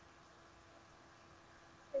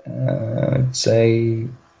I'd say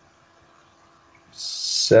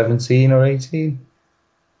 17 or 18.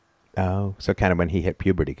 Oh, so kind of when he hit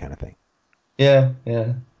puberty kind of thing. Yeah,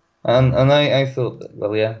 yeah. And I thought that,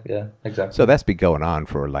 well, yeah, yeah, So exactly. that's been going on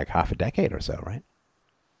for like half a decade or so, right?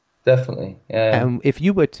 Definitely. Yeah. And if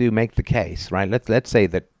you were to make the case, right? Let's say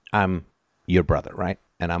that I'm your brother, right?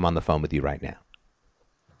 And I'm on the phone with you right now.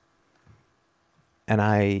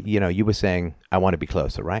 And you were saying I want to be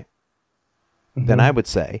closer, right? Then I Hmm. would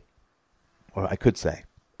say, or I could say,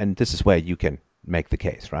 and this is where you can make the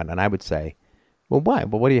case, right? And I would say, well, why?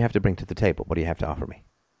 Well, what do you have to bring to the table? What do you have to offer me?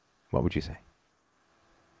 What would you say?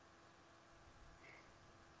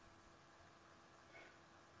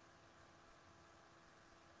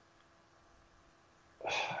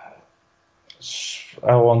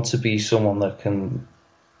 I want to be someone that can,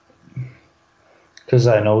 because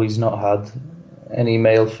I know he's not had any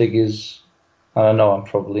male figures, and I know I'm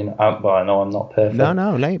probably not, but I know I'm not No, perfect.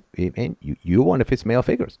 no, like you're one of his male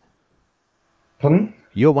figures. Pardon?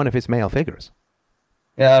 You're one of his male figures.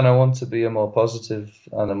 Yeah, and I want to be a more positive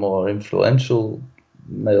and a more influential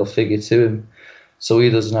male figure to him, so he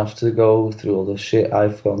doesn't have to go through all the shit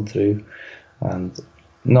I've gone through, and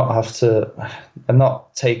not have to, and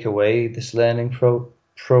not take away this learning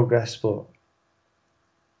progress, but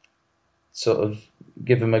sort of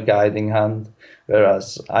give him a guiding hand.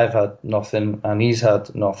 Whereas I've had nothing, and he's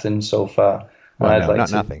had nothing so far, and Well, I'd no, like not to,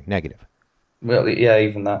 nothing. Negative. well, yeah,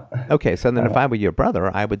 even that. Okay, so then if Uh, I were your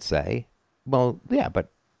brother, I would say, well, yeah,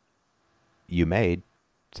 but you made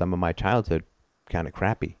some of my childhood kind of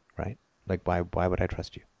crappy, right? Like, why would I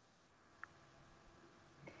trust you?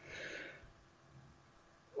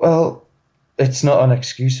 well, it's not an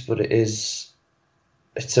excuse, but it's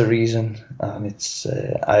a reason, and it's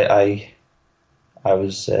I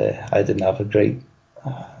didn't have a great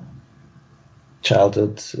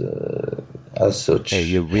childhood as Hey, such.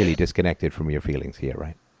 you're really disconnected from your feelings here,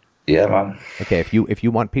 right? Yeah, man. Okay, if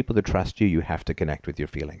you want people to trust you, you have to connect with your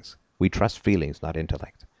feelings. We trust feelings, not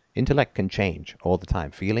intellect. Intellect can change all the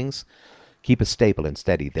time. Feelings keep us stable and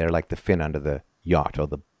steady. They're like the fin under the yacht or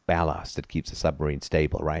the ballast that keeps the submarine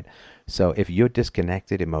stable, right? So if you're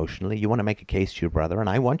disconnected emotionally, you want to make a case to your brother, and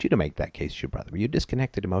I want you to make that case to your brother. But you're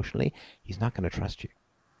disconnected emotionally, he's not going to trust you.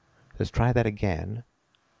 Let's try that again.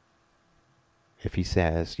 If he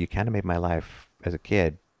says, you kind of made my life as a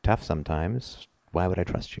kid tough sometimes, why would I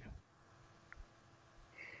trust you?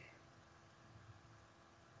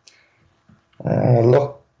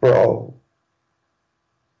 Look, bro,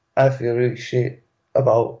 I feel really shit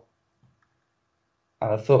about,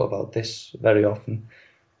 and I've thought about this very often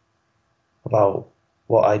about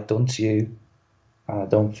what I'd done to you, and I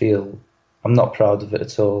don't feel, I'm not proud of it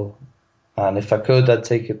at all. And if I could, I'd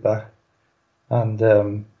take it back. And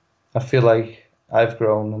I feel like I've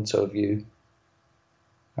grown, and so have you.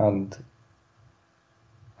 And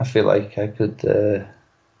I feel like I could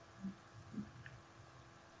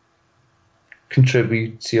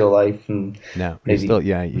contribute to your life and No, you're maybe. still,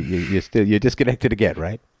 yeah, you're disconnected again,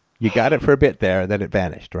 right? You got it for a bit there, then it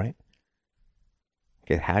vanished, right?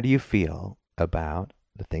 Okay, how do you feel about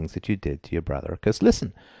the things that you did to your brother? Because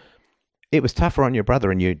listen, it was tougher on your brother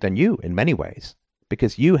than you in many ways,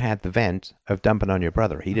 because you had the vent of dumping on your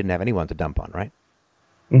brother. He didn't have anyone to dump on, right?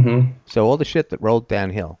 Hmm. So all the shit that rolled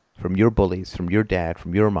downhill from your bullies, from your dad,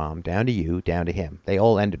 from your mom, down to you, down to him, they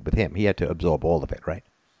all ended with him. He had to absorb all of it, right?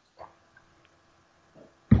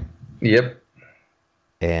 Yep.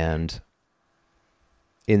 And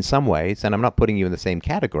in some ways, and I'm not putting you in the same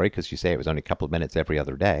category because you say it was only a couple of minutes every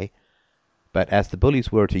other day, but as the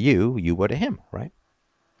bullies were to you, you were to him, right?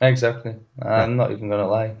 Exactly. Right. I'm not even gonna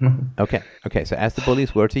lie. Okay. Okay. So as the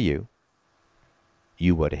bullies were to you,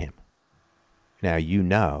 you were to him. Now you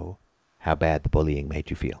know how bad the bullying made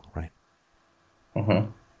you feel, right?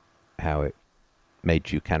 Hmm. How it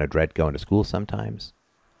made you kind of dread going to school sometimes,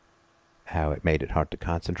 how it made it hard to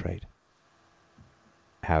concentrate,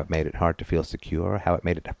 how it made it hard to feel secure, how it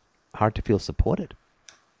made it hard to feel supported.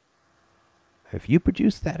 If you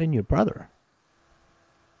produce that in your brother,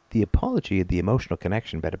 the apology and the emotional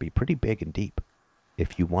connection better be pretty big and deep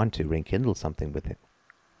if you want to rekindle something with him,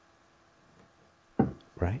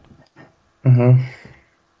 right? Hmm.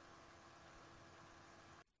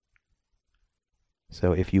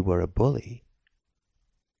 So if you were a bully,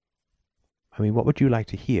 I mean, what would you like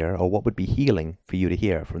to hear, or what would be healing for you to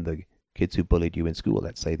hear from the kids who bullied you in school?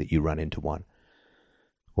 Let's say that you run into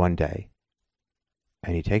one day,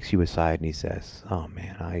 and he takes you aside and he says, "Oh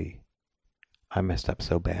man, I messed up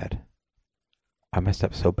so bad. I messed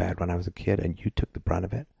up so bad when I was a kid, and you took the brunt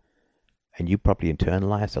of it, and you probably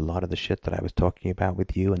internalized a lot of the shit that I was talking about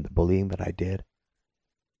with you and the bullying that I did,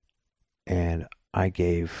 and I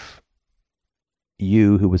gave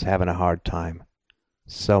you, who was having a hard time,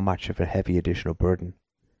 so much of a heavy additional burden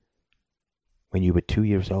when you were 2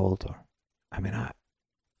 years old, or I mean,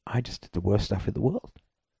 I just did the worst stuff in the world,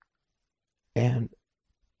 and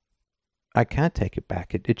I can't take it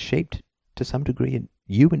back. It shaped to some degree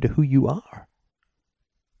you into who you are.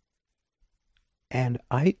 And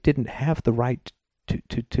I didn't have the right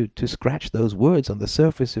to scratch those words on the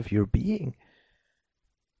surface of your being.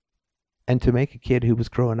 And to make a kid who was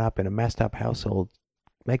growing up in a messed up household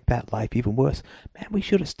make that life even worse. Man, we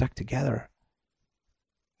should have stuck together.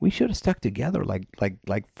 We should have stuck together like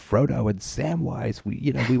Frodo and Samwise.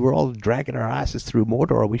 We were all dragging our asses through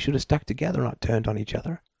Mordor. We should have stuck together, not turned on each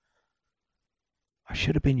other. I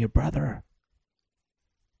should have been your brother.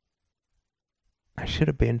 I should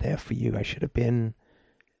have been there for you. I should have been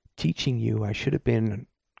teaching you. I should have been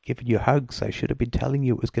giving you hugs. I should have been telling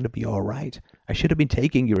you it was going to be all right. I should have been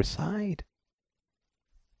taking your side.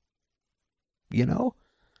 You know?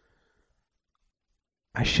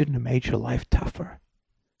 I shouldn't have made your life tougher.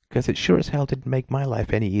 Because it sure as hell didn't make my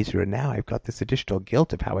life any easier. And now I've got this additional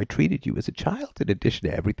guilt of how I treated you as a child, in addition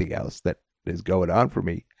to everything else that is going on for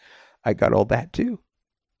me. I got all that too.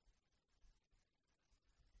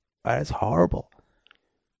 That is horrible.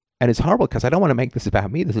 And it's horrible because I don't want to make this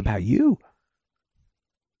about me. This is about you.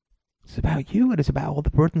 It's about you, and it's about all the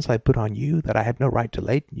burdens I put on you that I had no right to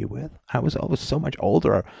laden you with. I was always so much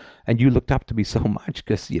older, and you looked up to me so much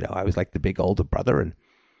because, I was like the big older brother.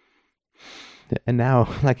 And now,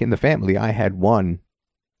 like in the family, I had one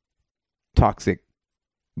toxic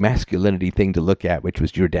masculinity thing to look at, which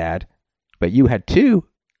was your dad. But you had two,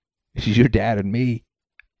 which is your dad and me.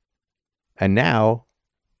 And now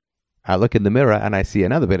I look in the mirror and I see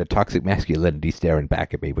another bit of toxic masculinity staring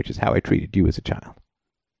back at me, which is how I treated you as a child.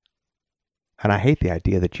 And I hate the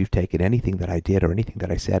idea that you've taken anything that I did or anything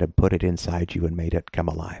that I said and put it inside you and made it come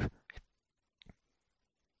alive.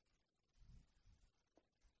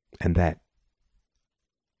 And that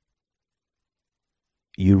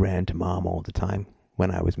you ran to mom all the time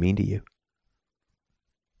when I was mean to you.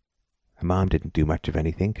 And mom didn't do much of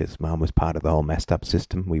anything because mom was part of the whole messed up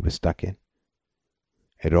system we were stuck in.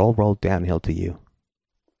 It all rolled downhill to you.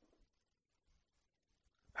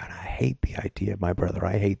 And I hate the idea, my brother,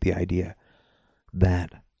 I hate the idea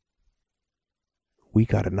that we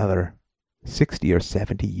got another 60 or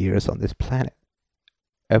 70 years on this planet.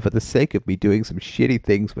 And for the sake of me doing some shitty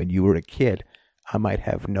things when you were a kid, I might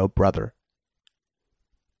have no brother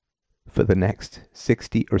for the next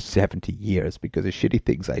 60 or 70 years because of shitty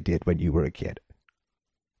things I did when you were a kid.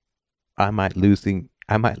 I might lose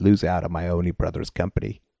out on my only brother's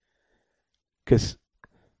company. Because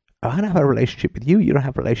I don't have a relationship with you, you don't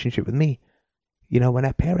have a relationship with me. When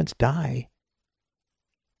our parents die,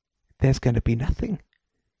 there's going to be nothing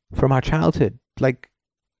from our childhood. Like,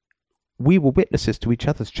 we were witnesses to each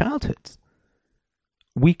other's childhoods.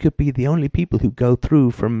 We could be the only people who go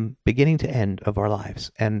through from beginning to end of our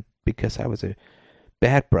lives. And because I was a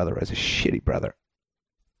bad brother, as a shitty brother,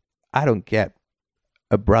 I don't get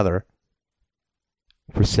a brother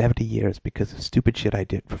for 70 years because of stupid shit I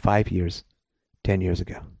did for 5 years, 10 years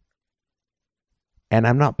ago. And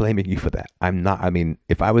I'm not blaming you for that.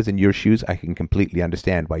 If I was in your shoes, I can completely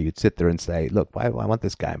understand why you'd sit there and say, look, why do I want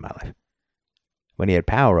this guy in my life? When he had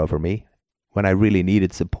power over me, when I really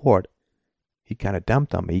needed support, he kind of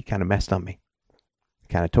dumped on me. He kind of messed on me. He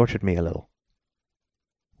kind of tortured me a little.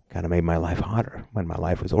 Kind of made my life harder when my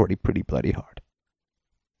life was already pretty bloody hard.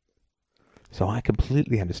 So I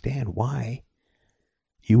completely understand why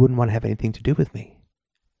you wouldn't want to have anything to do with me.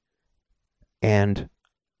 And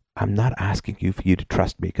I'm not asking you for you to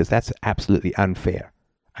trust me, because that's absolutely unfair.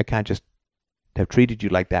 I can't just have treated you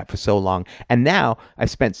like that for so long. And now I've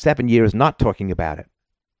spent 7 years not talking about it.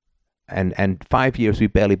 And 5 years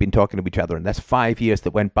we've barely been talking to each other. And that's 5 years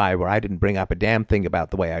that went by where I didn't bring up a damn thing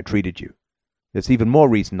about the way I treated you. There's even more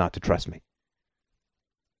reason not to trust me.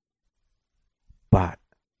 But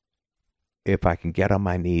if I can get on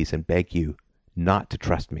my knees and beg you not to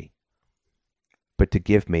trust me, but to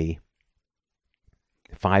give me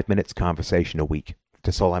 5 minutes conversation a week.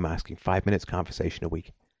 That's all I'm asking. 5 minutes conversation a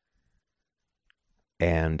week.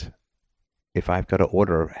 And if I've got to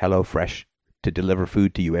order HelloFresh to deliver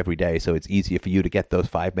food to you every day, so it's easier for you to get those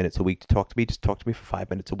 5 minutes a week to talk to me, just talk to me for 5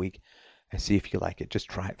 minutes a week and see if you like it. Just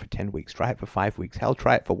try it for 10 weeks. Try it for 5 weeks. Hell,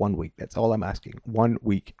 try it for 1 week. That's all I'm asking. 1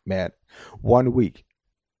 week, man. 1 week.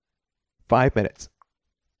 5 minutes.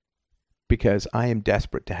 Because I am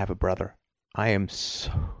desperate to have a brother. I am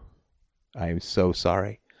so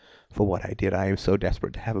sorry for what I did. I am so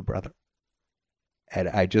desperate to have a brother. And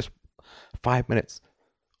 5 minutes.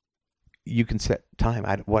 You can set time,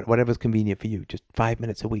 whatever's convenient for you. Just 5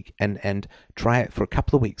 minutes a week, and try it for a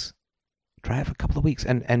couple of weeks. Try it for a couple of weeks,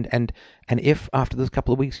 and if after those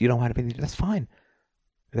couple of weeks you don't have anything, that's fine.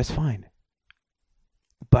 That's fine.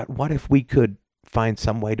 But what if we could find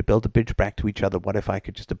some way to build a bridge back to each other? What if I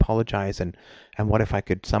could just apologize, and what if I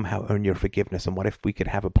could somehow earn your forgiveness, and what if we could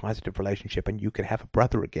have a positive relationship, and you could have a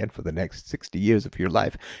brother again for the next 60 years of your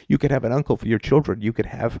life? You could have an uncle for your children. You could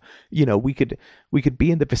have, we could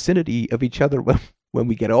be in the vicinity of each other when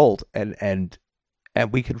we get old, and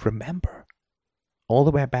we could remember all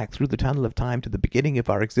the way back through the tunnel of time to the beginning of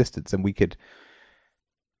our existence, and we could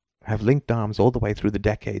have linked arms all the way through the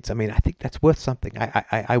decades. I mean, I think that's worth something.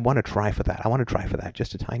 I want to try for that. I want to try for that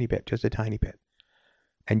just a tiny bit.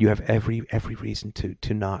 And you have every reason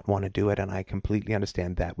to not want to do it, and I completely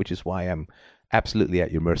understand that, which is why I'm absolutely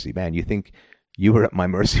at your mercy, man. You think you were at my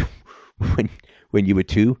mercy when you were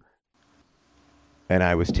 2 and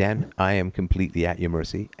I was 10? I am completely at your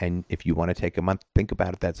mercy, and if you want to take a month, think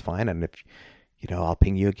about it, that's fine. And if I'll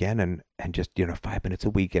ping you again, and just 5 minutes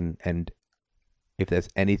a week, and if there's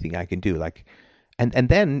anything I can do, and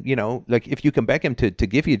then, if you can beg him to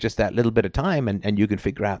give you just that little bit of time, and you can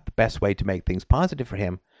figure out the best way to make things positive for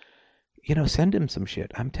him, send him some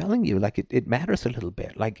shit. I'm telling you, it matters a little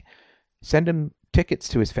bit. Send him tickets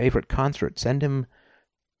to his favorite concert, send him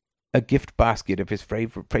a gift basket of his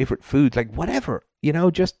favorite foods, whatever,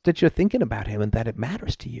 just that you're thinking about him and that it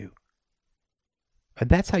matters to you. And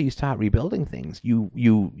that's how you start rebuilding things.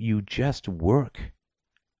 You just work,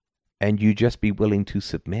 and you just be willing to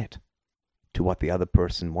submit to what the other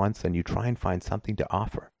person wants, and you try and find something to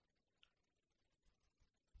offer.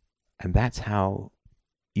 And that's how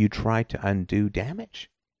you try to undo damage.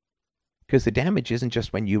 Because the damage isn't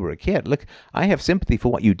just when you were a kid. Look, I have sympathy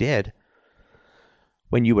for what you did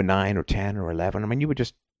when you were 9 or 10 or 11. I mean, you were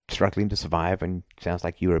just struggling to survive, and it sounds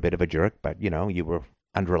like you were a bit of a jerk, but you were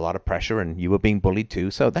under a lot of pressure, and you were being bullied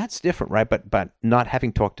too. So that's different, right? But not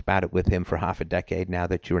having talked about it with him for half a decade, now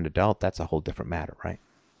that you're an adult, that's a whole different matter, right?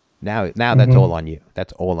 Now that's all on you.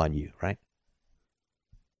 That's all on you, right?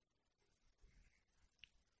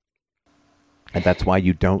 And that's why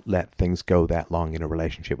you don't let things go that long in a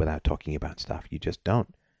relationship without talking about stuff. You just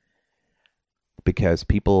don't. Because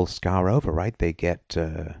people scar over, right? They get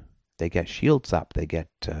shields up. They get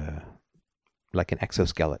like an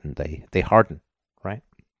exoskeleton. They harden. Right?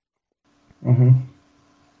 Mm-hmm.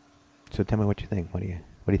 So tell me what you think. What do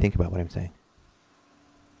you think about what I'm saying?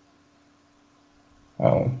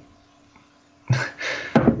 Oh,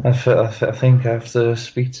 I think I have to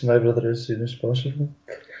speak to my brother as soon as possible.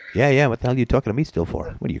 Yeah. What the hell are you talking to me still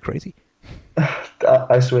for? What are you, crazy?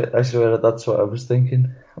 I swear that that's what I was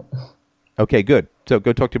thinking. Okay, good. So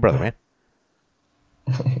go talk to your brother, man.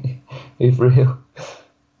 He's real.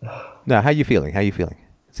 Now, how you feeling?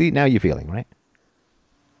 See, now you're feeling, right?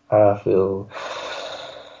 I feel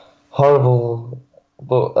horrible,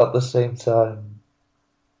 but at the same time,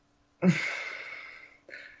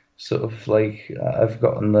 sort of like I've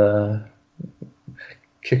gotten the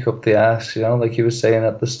kick up the ass, you know, like you were saying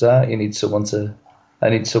at the start. I need someone to.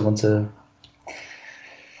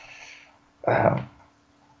 Uh,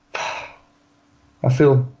 I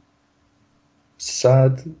feel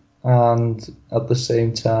sad and at the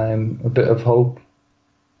same time a bit of hope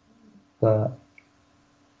that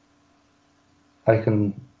I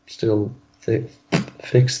can still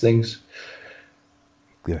fix things,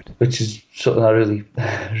 Good. which is something I really,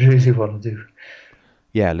 really want to do.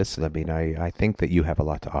 Yeah, listen, I mean, I think that you have a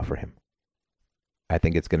lot to offer him. I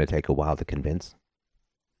think it's going to take a while to convince,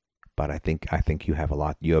 but I think you have a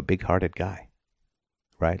lot. You're a big-hearted guy,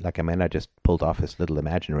 right? Like, I mean, I just pulled off this little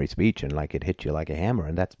imaginary speech and like it hit you like a hammer,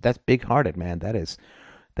 and that's big-hearted, man. That is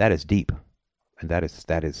deep, and that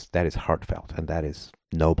is heartfelt, and that is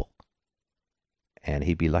noble. And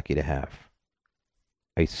he'd be lucky to have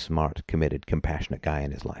a smart, committed, compassionate guy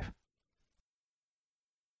in his life.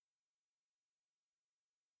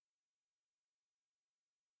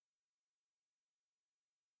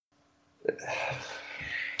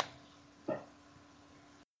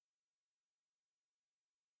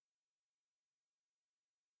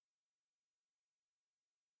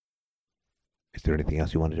 Is there anything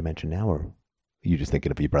else you wanted to mention now, or are you just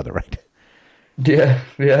thinking of your brother, right? Yeah,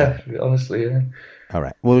 All yeah, right. honestly, yeah. All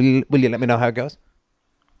right. Will you let me know how it goes?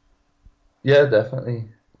 Yeah, definitely.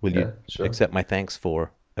 Will you Yeah, sure. accept my thanks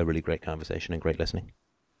for a really great conversation and great listening?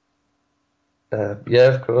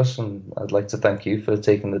 Yeah, of course, and I'd like to thank you for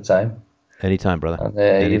taking the time. Anytime, brother. And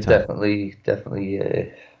you've Anytime. definitely,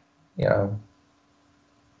 you know,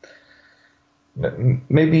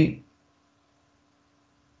 maybe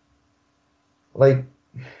like,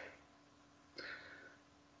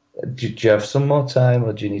 do you have some more time,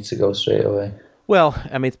 or do you need to go straight away? Well,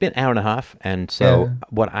 I mean, it's been an hour and a half, and so Yeah,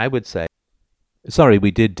 what I would say. Sorry,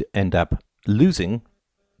 we did end up losing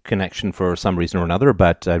connection for some reason or another,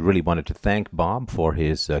 but I really wanted to thank Bob for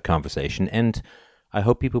his conversation, and I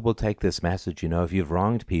hope people will take this message. You know, if you've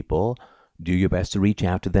wronged people, do your best to reach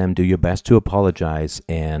out to them, do your best to apologize,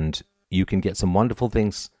 and you can get some wonderful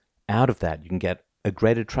things out of that. You can get a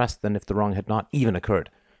greater trust than if the wrong had not even occurred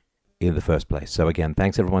in the first place. So again,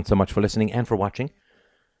 thanks everyone so much for listening and for watching,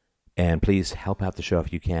 and please help out the show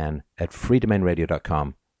if you can at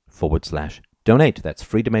freedomainradio.com/donate. That's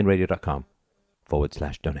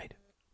freedomainradio.com/donate.